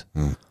Volkswagen ICE.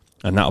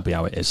 And that'll be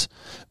how it is,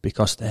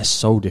 because they're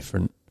so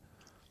different.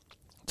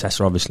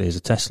 Tesla obviously is a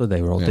Tesla.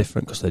 They were all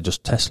different because they're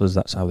just Teslas.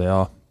 That's how they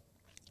are.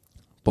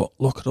 But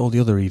look at all the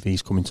other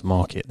EVs coming to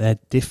market. They're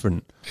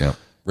different. Yeah.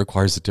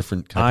 Requires a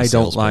different kind I of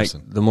don't like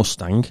salesperson. the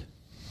Mustang.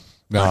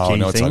 No,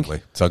 it's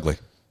ugly. It's ugly.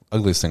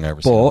 Ugliest thing I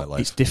ever seen in my But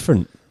life. it's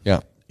different.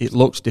 Yeah. It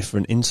looks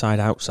different inside,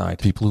 outside.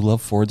 People who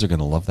love Fords are going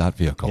to love that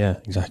vehicle. Yeah,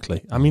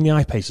 exactly. I mean, the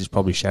I-Pace is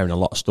probably sharing a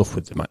lot of stuff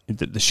with them.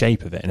 The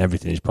shape of it and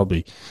everything is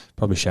probably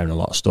sharing a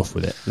lot of stuff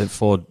with it. The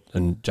Ford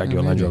and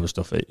Jaguar Land Rover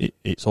stuff,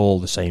 it's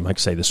all the same. Like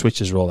I say, the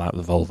switches are all out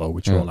of the Volvo,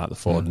 which are all out of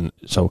the Ford, and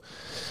so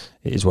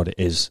it is what it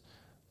is.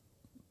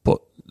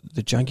 But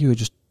the Jaguar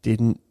just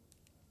didn't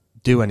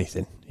do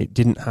anything. It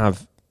didn't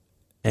have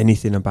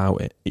anything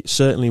about it. It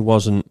certainly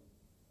wasn't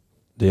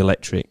the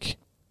electric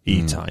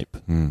E-Type.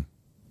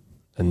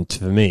 And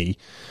for me,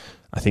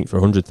 I think for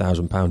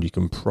 £100,000 you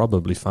can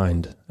probably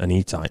find an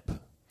E-Type.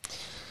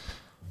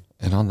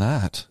 And on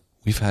that,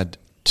 we've had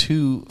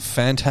 2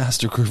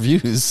 fantastic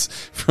reviews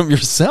from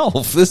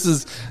yourself.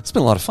 It's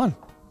been a lot of fun.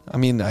 I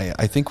mean,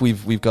 I think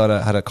we've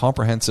had a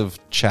comprehensive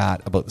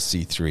chat about the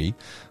C3,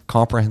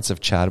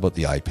 comprehensive chat about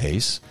the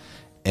I-Pace,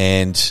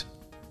 and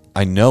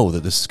I know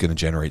that this is going to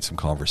generate some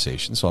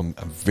conversation. So I'm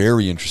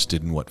very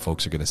interested in what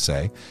folks are going to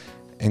say.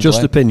 And just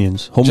Glenn,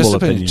 opinions, humble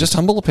opinions. Just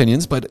humble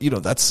opinions, but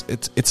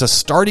it's a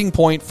starting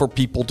point for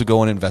people to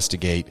go and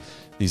investigate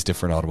these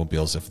different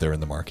automobiles if they're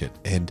in the market.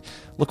 And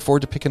look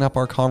forward to picking up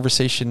our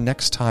conversation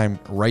next time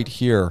right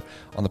here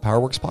on the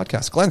PowerWorks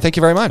podcast. Glenn, thank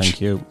you very much.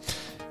 Thank you.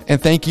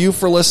 And thank you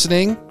for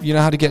listening. You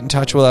know how to get in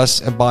touch with us,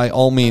 and by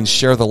all means,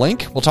 share the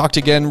link. We'll talk to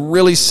you again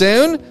really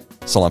soon.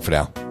 So long for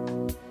now.